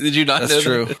 Yeah. Did you not know That's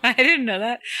true. that? I didn't know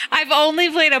that. I've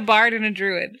only played a bard and a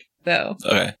druid, though.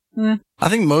 Okay. I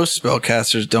think most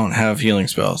spellcasters don't have healing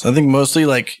spells. I think mostly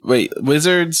like Wait,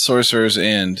 wizards, sorcerers,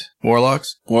 and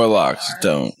warlocks. warlocks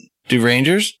don't. Do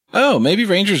rangers? Oh, maybe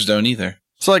rangers don't either.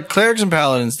 So like clerics and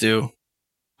paladins do.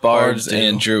 Bards do.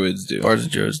 and druids do. Bards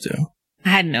and druids do. I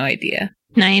had no idea.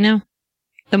 Now you know.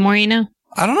 The more you know.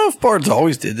 I don't know if bards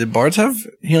always did. Did bards have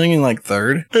healing in like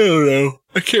third? I don't know.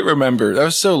 I can't remember. That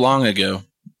was so long ago.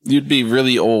 You'd be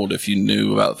really old if you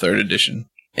knew about 3rd edition.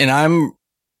 And I'm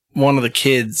one of the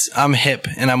kids. I'm hip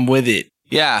and I'm with it.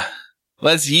 Yeah.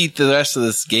 Let's yeet the rest of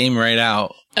this game right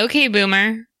out. Okay,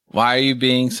 Boomer. Why are you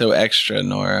being so extra,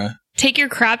 Nora? Take your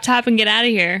crop top and get out of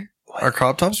here. Are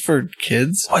crop tops for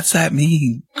kids? What's that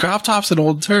mean? Crop top's an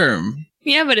old term.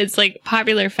 Yeah, but it's like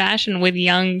popular fashion with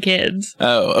young kids.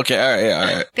 Oh, okay. All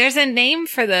right. There's a name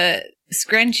for the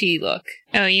scrunchy look.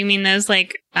 Oh, you mean those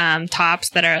like tops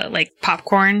that are like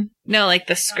popcorn? No, like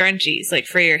the scrunchies, like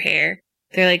for your hair.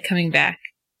 They're like coming back.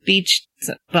 Beach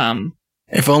bum.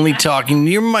 If only talking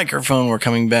to your microphone were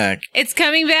coming back. It's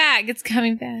coming back. It's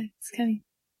coming back. It's coming.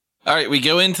 All right, we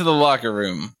go into the locker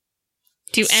room.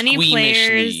 Do any Squeamishly.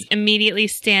 players immediately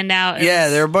stand out? as- Yeah,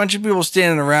 there are a bunch of people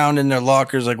standing around in their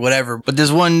lockers, like whatever. But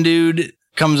this one dude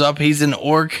comes up, he's an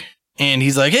orc, and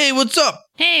he's like, "Hey, what's up?"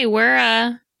 Hey,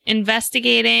 we're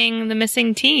investigating the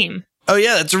missing team. "Oh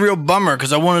yeah, that's a real bummer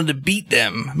because I wanted to beat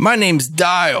them. My name's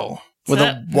Dial with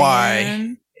What's a up, Y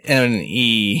man? and an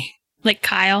E. Like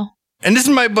Kyle. And this is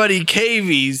my buddy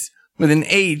Cavies with an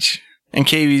H. And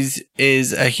Cavies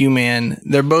is a human.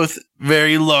 They're both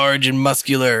very large and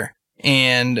muscular.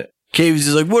 And Cavies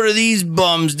is like, "What are these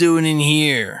bums doing in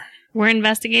here?" We're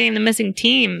investigating the missing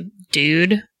team,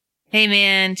 dude. Hey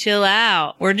man, chill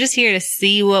out. We're just here to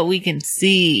see what we can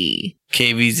see.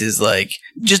 Cavies is like,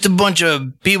 "Just a bunch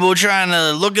of people trying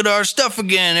to look at our stuff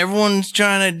again. Everyone's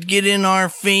trying to get in our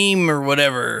fame or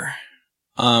whatever."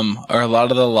 Are a lot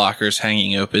of the lockers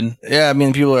hanging open? Yeah, I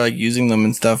mean, people are like using them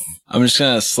and stuff. I'm just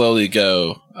gonna slowly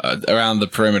go around the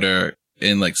perimeter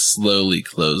and like slowly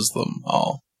close them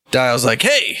all. Dial's like,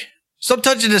 "Hey, stop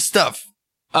touching this stuff."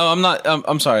 Oh, I'm not.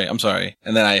 I'm sorry.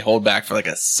 And then I hold back for like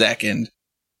a second,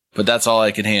 but that's all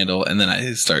I can handle. And then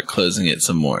I start closing it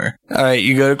some more. All right,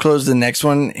 you go to close the next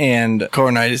one, and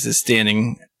Coronitis is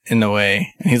standing in the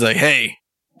way. And he's like, "Hey,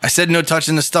 I said no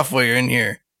touching the stuff while you're in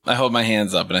here." I hold my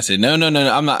hands up and I say, no,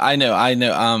 I'm not. I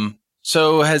know.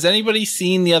 So has anybody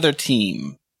seen the other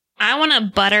team? I want to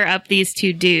butter up these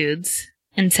two dudes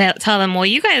and tell them, well,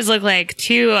 you guys look like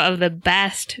two of the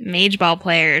best mage ball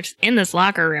players in this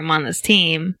locker room on this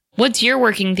team. What's your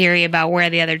working theory about where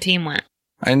the other team went?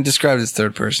 I didn't describe this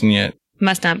third person yet.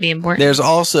 Must not be important. There's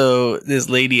also this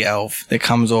lady elf that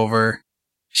comes over.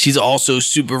 She's also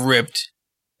super ripped.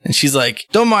 And she's like,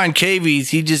 don't mind Cavies,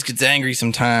 he just gets angry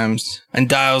sometimes. And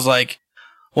Dial's like,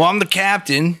 well, I'm the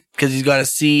captain, because he's got a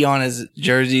C on his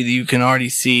jersey that you can already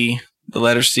see. The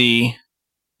letter C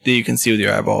that you can see with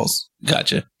your eyeballs.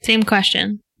 Gotcha. Same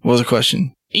question. What was the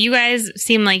question? You guys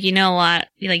seem like you know a lot.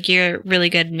 Like, you're really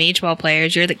good mage ball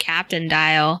players. You're the captain,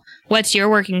 Dial. What's your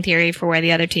working theory for where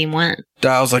the other team went?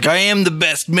 Dial's like, I am the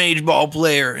best mage ball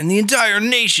player in the entire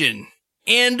nation.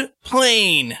 And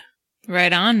plane.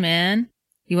 Right on, man.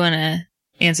 You want to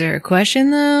answer a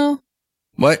question, though?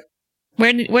 What?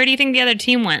 Where do you think the other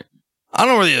team went? I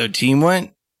don't know where the other team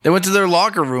went. They went to their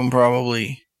locker room,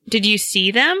 probably. Did you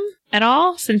see them at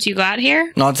all since you got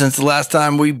here? Not since the last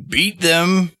time we beat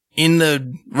them in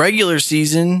the regular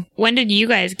season. When did you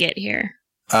guys get here?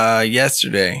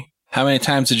 Yesterday. How many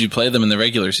times did you play them in the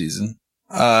regular season?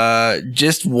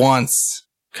 Just once.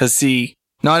 Cause see,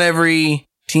 not every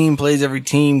team plays every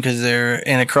team because they're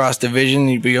in a cross division.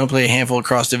 You don't play a handful of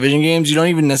cross division games. You don't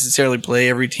even necessarily play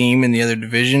every team in the other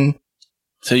division.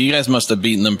 So you guys must have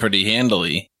beaten them pretty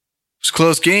handily. It's a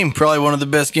close game. Probably one of the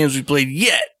best games we played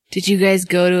yet. Did you guys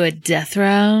go to a death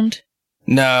round?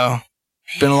 No.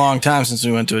 Been a long time since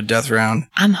we went to a death round.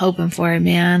 I'm hoping for it,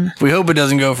 man. We hope it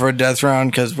doesn't go for a death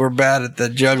round because we're bad at the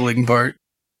juggling part.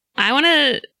 I want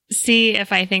to see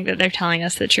if I think that they're telling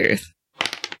us the truth.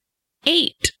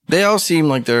 8. They all seem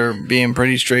like they're being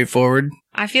pretty straightforward.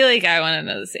 I feel like I want to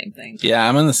know the same thing. Yeah,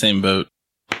 I'm in the same boat.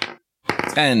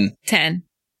 10. 10.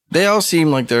 They all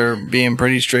seem like they're being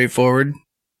pretty straightforward.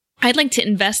 I'd like to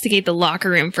investigate the locker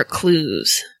room for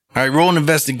clues. All right, roll an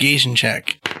investigation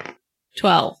check.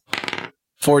 12.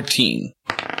 14.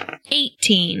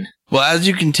 18. Well, as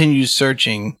you continue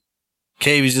searching,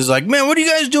 Cavies is like, man, what are you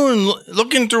guys doing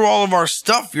looking through all of our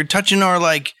stuff? You're touching our,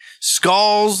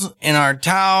 skulls and our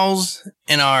towels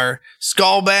and our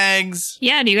skull bags.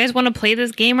 Yeah, do you guys want to play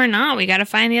this game or not? We got to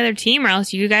find the other team or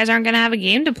else you guys aren't going to have a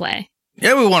game to play.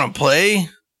 Yeah, we want to play.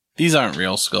 These aren't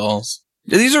real skulls.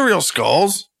 Yeah, these are real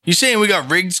skulls. You saying we got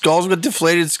rigged skulls with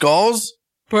deflated skulls?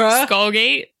 Bruh.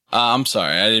 Skullgate? I'm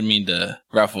sorry, I didn't mean to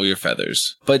ruffle your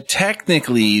feathers. But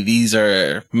technically, these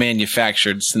are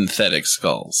manufactured synthetic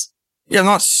skulls. Yeah, I'm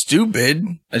not stupid.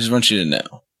 I just want you to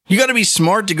know. You gotta be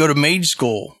smart to go to mage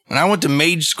school. And I went to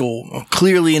mage school. I'm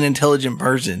clearly an intelligent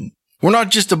person. We're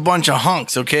not just a bunch of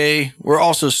hunks, okay? We're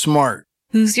also smart.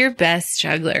 Who's your best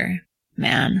juggler,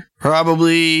 man?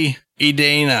 Probably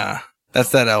Edana. That's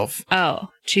that elf. Oh,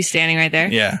 she's standing right there?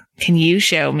 Yeah. Can you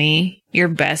show me your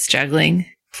best juggling,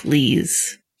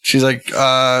 please? She's like,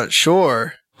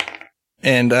 sure.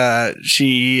 And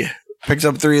she picks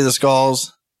up 3 of the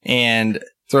skulls and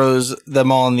throws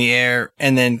them all in the air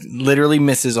and then literally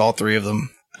misses all 3 of them.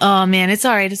 Oh, man, it's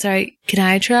all right. It's all right. Can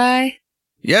I try?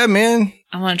 Yeah, man.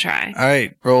 I want to try. All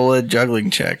right, roll a juggling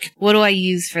check. What do I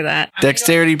use for that?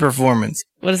 Dexterity performance.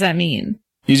 What does that mean?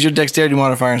 Use your dexterity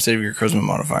modifier instead of your charisma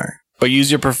modifier. But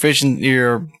use your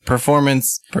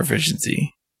performance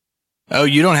proficiency. Oh,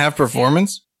 you don't have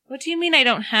performance? What do you mean I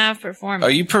don't have performance?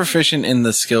 Are you proficient in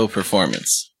the skill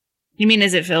performance? You mean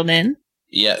is it filled in?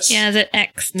 Yes. Yeah, is it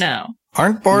X? No.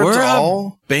 Aren't bards We're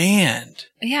all? a band.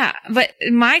 Yeah, but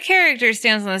my character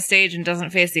stands on the stage and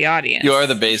doesn't face the audience. You are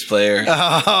the bass player.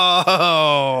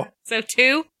 Oh. So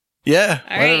 2? Yeah,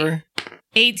 All right. whatever.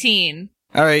 18.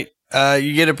 All right.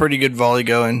 You get a pretty good volley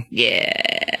going.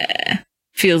 Yeah.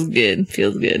 Feels good.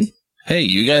 Feels good. Hey,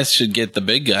 you guys should get the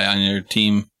big guy on your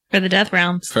team For the death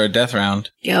rounds. for a death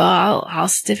round. Yo, I'll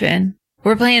stiff in.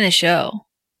 We're playing the show.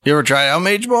 You ever try out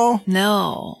Mage Ball?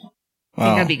 No. Oh.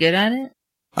 Think I'd be good at it?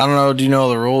 I don't know. Do you know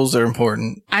the rules? They're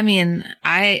important. I mean,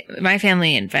 my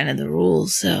family invented the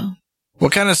rules, so.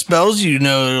 What kind of spells do you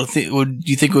know would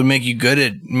you think would make you good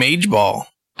at Mage Ball?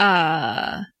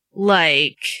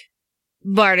 Like,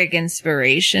 Bardic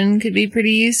Inspiration could be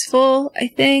pretty useful, I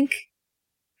think.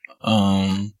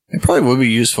 It probably would be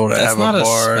useful to That's have not a a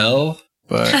bard, spell.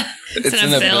 but It's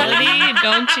an ability,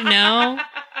 don't you know?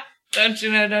 Don't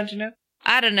you know, don't you know?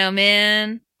 I don't know,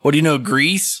 man. what do you know?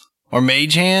 Grease or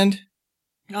Mage Hand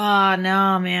Oh,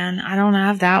 no, man. I don't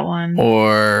have that one.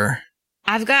 or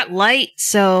I've got light,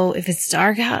 so if it's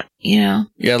dark out, you know.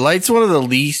 yeah, Light's one of the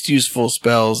least useful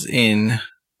spells in.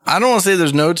 I don't want to say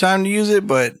there's no time to use it,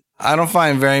 but I don't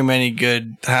find very many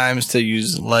good times to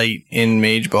use Light in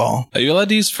Mage Ball. Are you allowed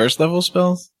to use first level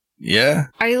spells? Yeah.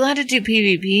 Are you allowed to do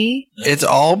PvP? It's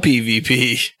all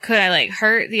PvP. Could I like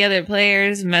hurt the other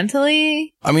players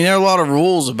mentally? I mean, there are a lot of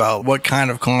rules about what kind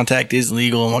of contact is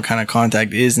legal and what kind of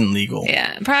contact isn't legal.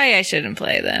 Yeah, probably I shouldn't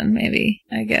play then, maybe,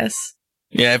 I guess.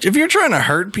 Yeah, if you're trying to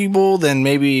hurt people, then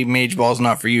maybe Mage Ball's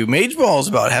not for you. Mage Ball is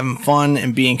about having fun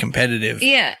and being competitive.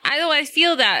 Yeah, I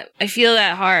feel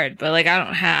that hard, but like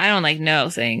I don't like know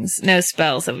things, no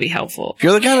spells that would be helpful. If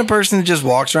you're the kind of person that just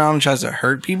walks around and tries to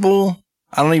hurt people,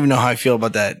 I don't even know how I feel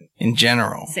about that in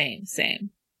general. Same.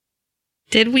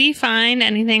 Did we find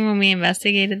anything when we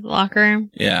investigated the locker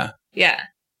room? Yeah. Yeah.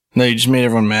 No, you just made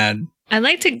everyone mad. I'd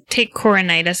like to take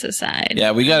Coronitis aside.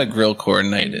 Yeah, we got to grill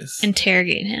Coronitis.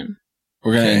 Interrogate him.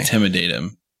 We're going to Okay. intimidate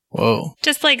him. Whoa.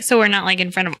 Just like so we're not like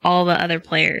in front of all the other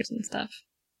players and stuff.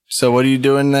 So what are you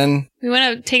doing then? We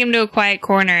want to take him to a quiet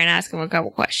corner and ask him a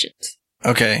couple questions.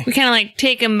 Okay. We kind of like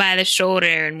take him by the shoulder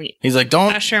and we He's like,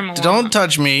 don't usher him along. don't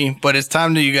touch me, but it's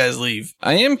time to you guys leave.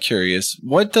 I am curious,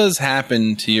 what does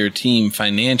happen to your team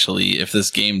financially if this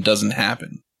game doesn't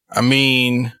happen? I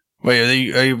mean,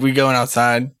 wait, are we going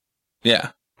outside?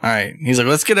 Yeah. All right. He's like,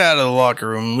 let's get out of the locker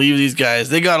room. Leave these guys.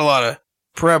 They got a lot of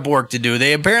prep work to do.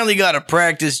 They apparently got to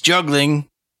practice juggling.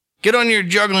 Get on your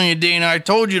juggling, Dana. I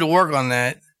told you to work on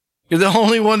that. You're the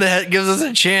only one that gives us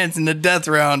a chance in the death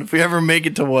round if we ever make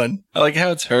it to one. I like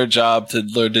how it's her job to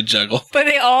learn to juggle. But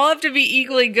they all have to be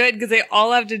equally good because they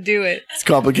all have to do it. It's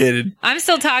complicated. I'm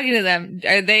still talking to them.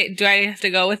 Do I have to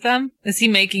go with them? Is he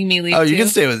making me leave Oh, you too? can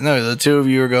stay with, no, the two of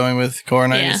you are going with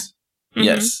Coronitis. Yeah. Mhm.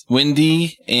 Yes.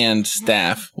 Wendy and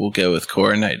Staff will go with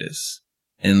Coronitis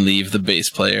and leave the bass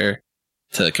player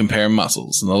to compare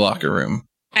muscles in the locker room.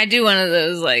 I do one of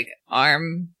those like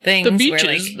arm things. where,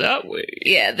 like, that way.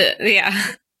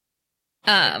 yeah.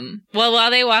 Well,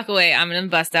 while they walk away, I'm gonna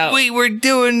bust out. Wait, we're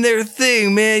doing their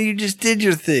thing, man. You just did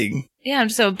your thing. Yeah, I'm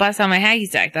just gonna bust out my hacky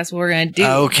sack. That's what we're gonna do.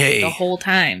 Okay. The whole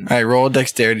time. All right, roll a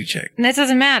dexterity check. And that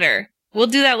doesn't matter. We'll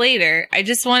do that later. I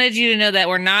just wanted you to know that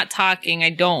we're not talking. I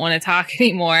don't want to talk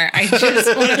anymore. I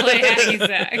just want to play hacky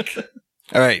sack.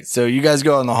 All right, so you guys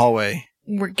go out in the hallway.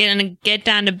 We're gonna get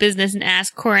down to business and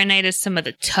ask Coronitis some of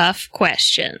the tough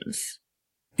questions.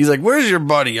 He's like, where's your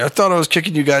buddy? I thought I was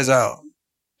kicking you guys out.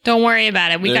 Don't worry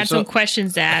about it. We got There's some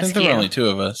questions to I ask think there you. were only two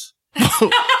of us.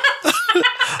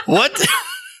 What?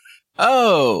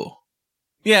 Oh.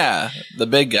 Yeah, the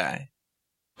big guy.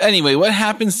 Anyway, what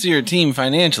happens to your team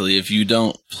financially if you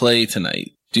don't play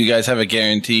tonight? Do you guys have a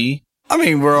guarantee? I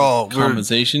mean, we're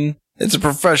Compensation? it's a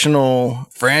professional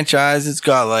franchise. It's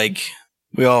got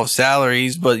we all have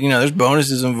salaries, but there's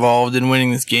bonuses involved in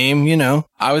winning this game,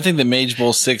 I would think that Mage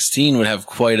Bowl 16 would have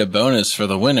quite a bonus for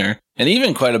the winner, and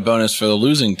even quite a bonus for the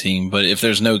losing team. But if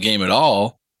there's no game at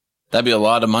all, that'd be a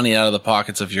lot of money out of the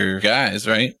pockets of your guys,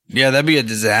 right? Yeah, that'd be a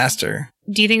disaster.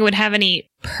 Do you think it would have any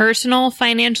personal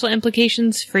financial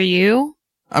implications for you?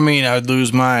 I mean, I would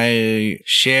lose my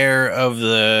share of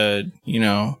the,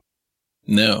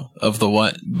 No. Of the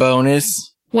what?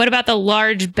 bonus. What about the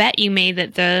large bet you made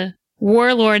that the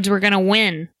Warlords were going to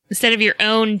win instead of your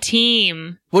own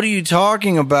team? What are you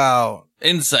talking about?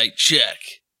 Insight check.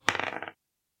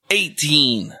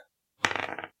 18.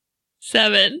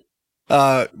 7.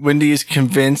 Wendy is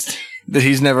convinced that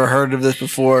he's never heard of this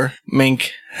before.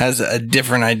 Mink has a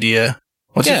different idea.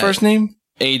 What's Yeah. your first name?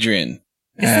 Adrian.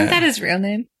 Isn't that his real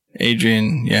name?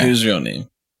 Adrian, yeah. Who's real name?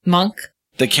 Monk?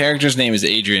 The character's name is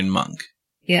Adrian Monk.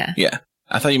 Yeah. Yeah.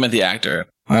 I thought you meant the actor.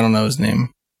 I don't know his name.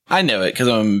 I know it because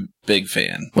I'm a big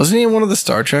fan. Wasn't he in one of the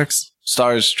Star Treks?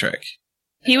 Star Trek.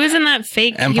 He was in that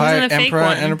fake. he was in the fake Empire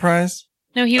one. Enterprise?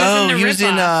 No, he was Oh, in the he was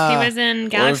in, ripoff. He was in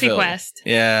Galaxy Orville. Quest.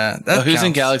 Yeah. That Oh, he was in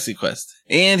counts. Galaxy Quest.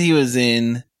 And he was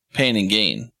in Pain and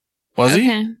Gain. Was he?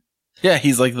 Okay. Yeah,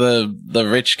 he's like the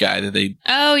rich guy that they...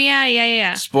 Oh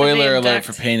yeah. Spoiler That they alert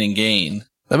for abduct. Pain and Gain.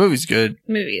 That movie's good.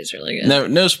 The movie is really good.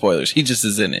 No spoilers. He just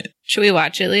is in it. Should we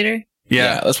watch it later?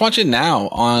 Yeah. Let's watch it now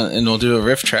and we'll do a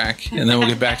riff track and then we'll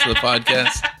get back to the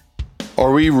podcast.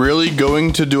 Are we really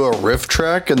going to do a riff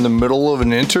track in the middle of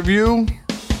an interview?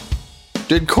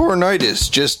 Did Coronitis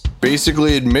just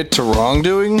basically admit to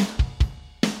wrongdoing?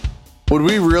 Would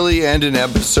we really end an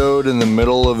episode in the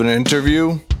middle of an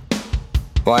interview?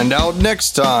 Find out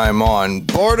next time on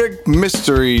Bardic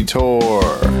Mystery Tour.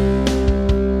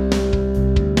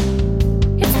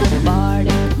 It's the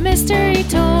Bardic Mystery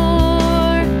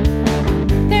Tour.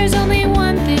 There's only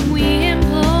one thing we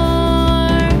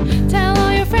implore. Tell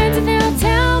all your friends and they'll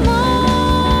tell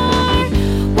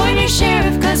more. Warn your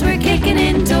sheriff, 'cause we're kicking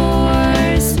in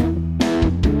doors.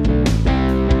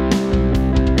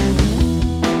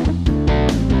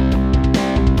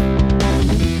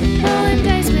 Rolling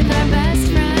dice with our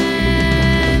best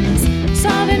friends.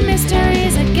 Solving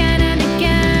mysteries again and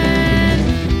again.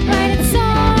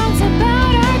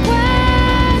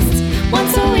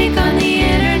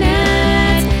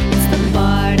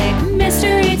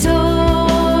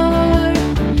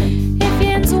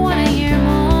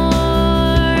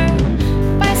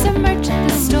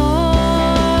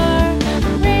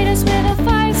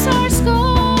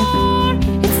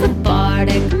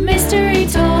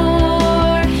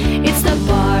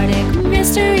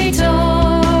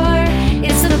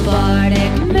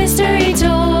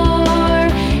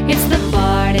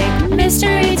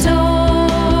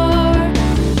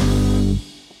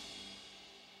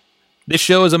 This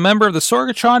show is a member of the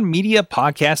Sorgatron Media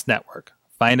Podcast Network.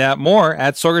 Find out more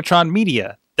at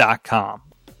sorgatronmedia.com.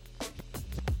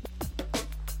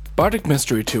 Bardic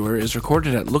Mystery Tour is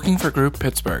recorded at Looking for Group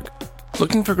Pittsburgh.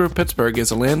 Looking for Group Pittsburgh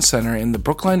is a land center in the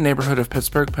Brookline neighborhood of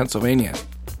Pittsburgh, Pennsylvania.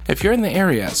 If you're in the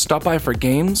area, stop by for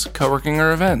games, co-working,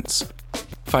 or events.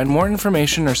 Find more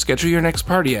information or schedule your next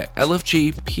party at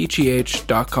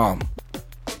lfgpgh.com.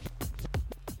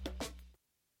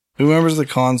 Who remembers the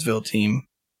Consville team?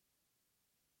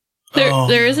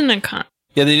 There isn't a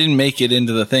Yeah, they didn't make it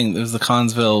into the thing. It was the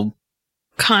Consville.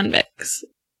 convicts.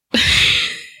 I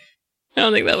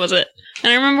don't think that was it.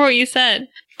 And I remember what you said.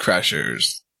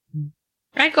 Crushers.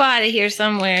 I go out of here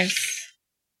somewhere.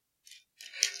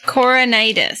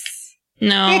 Coronitis.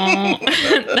 No,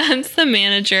 that's the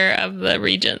manager of the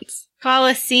Regents.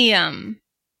 Coliseum.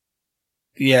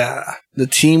 Yeah, the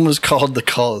team was called the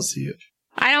Coliseum.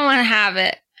 I don't want to have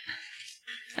it.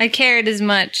 I cared as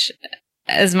much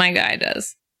as my guy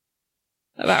does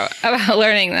about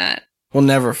learning that. We'll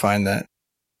never find that.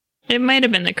 It might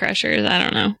have been the Crushers. I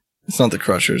don't know. It's not the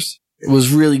Crushers. It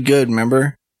was really good,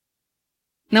 remember?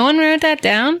 No one wrote that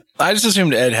down? I just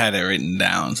assumed Ed had it written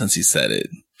down since he said it.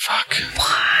 Fuck.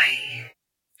 Why?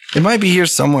 It might be here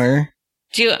somewhere.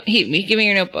 Give me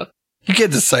your notebook. You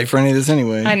can't decipher any of this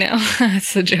anyway. I know.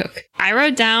 That's the joke. I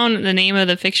wrote down the name of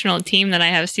the fictional team that I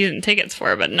have season tickets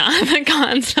for, but not the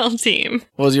Consville team.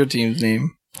 What was your team's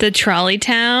name? The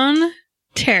Trolleytown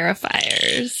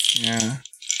Terrifiers. Yeah.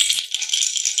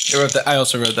 I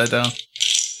also wrote that down.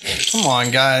 Come on,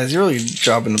 guys. You're really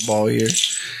dropping the ball here.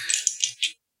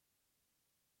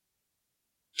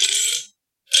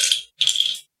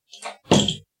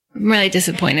 I'm really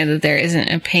disappointed that there isn't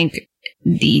a pink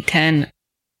D8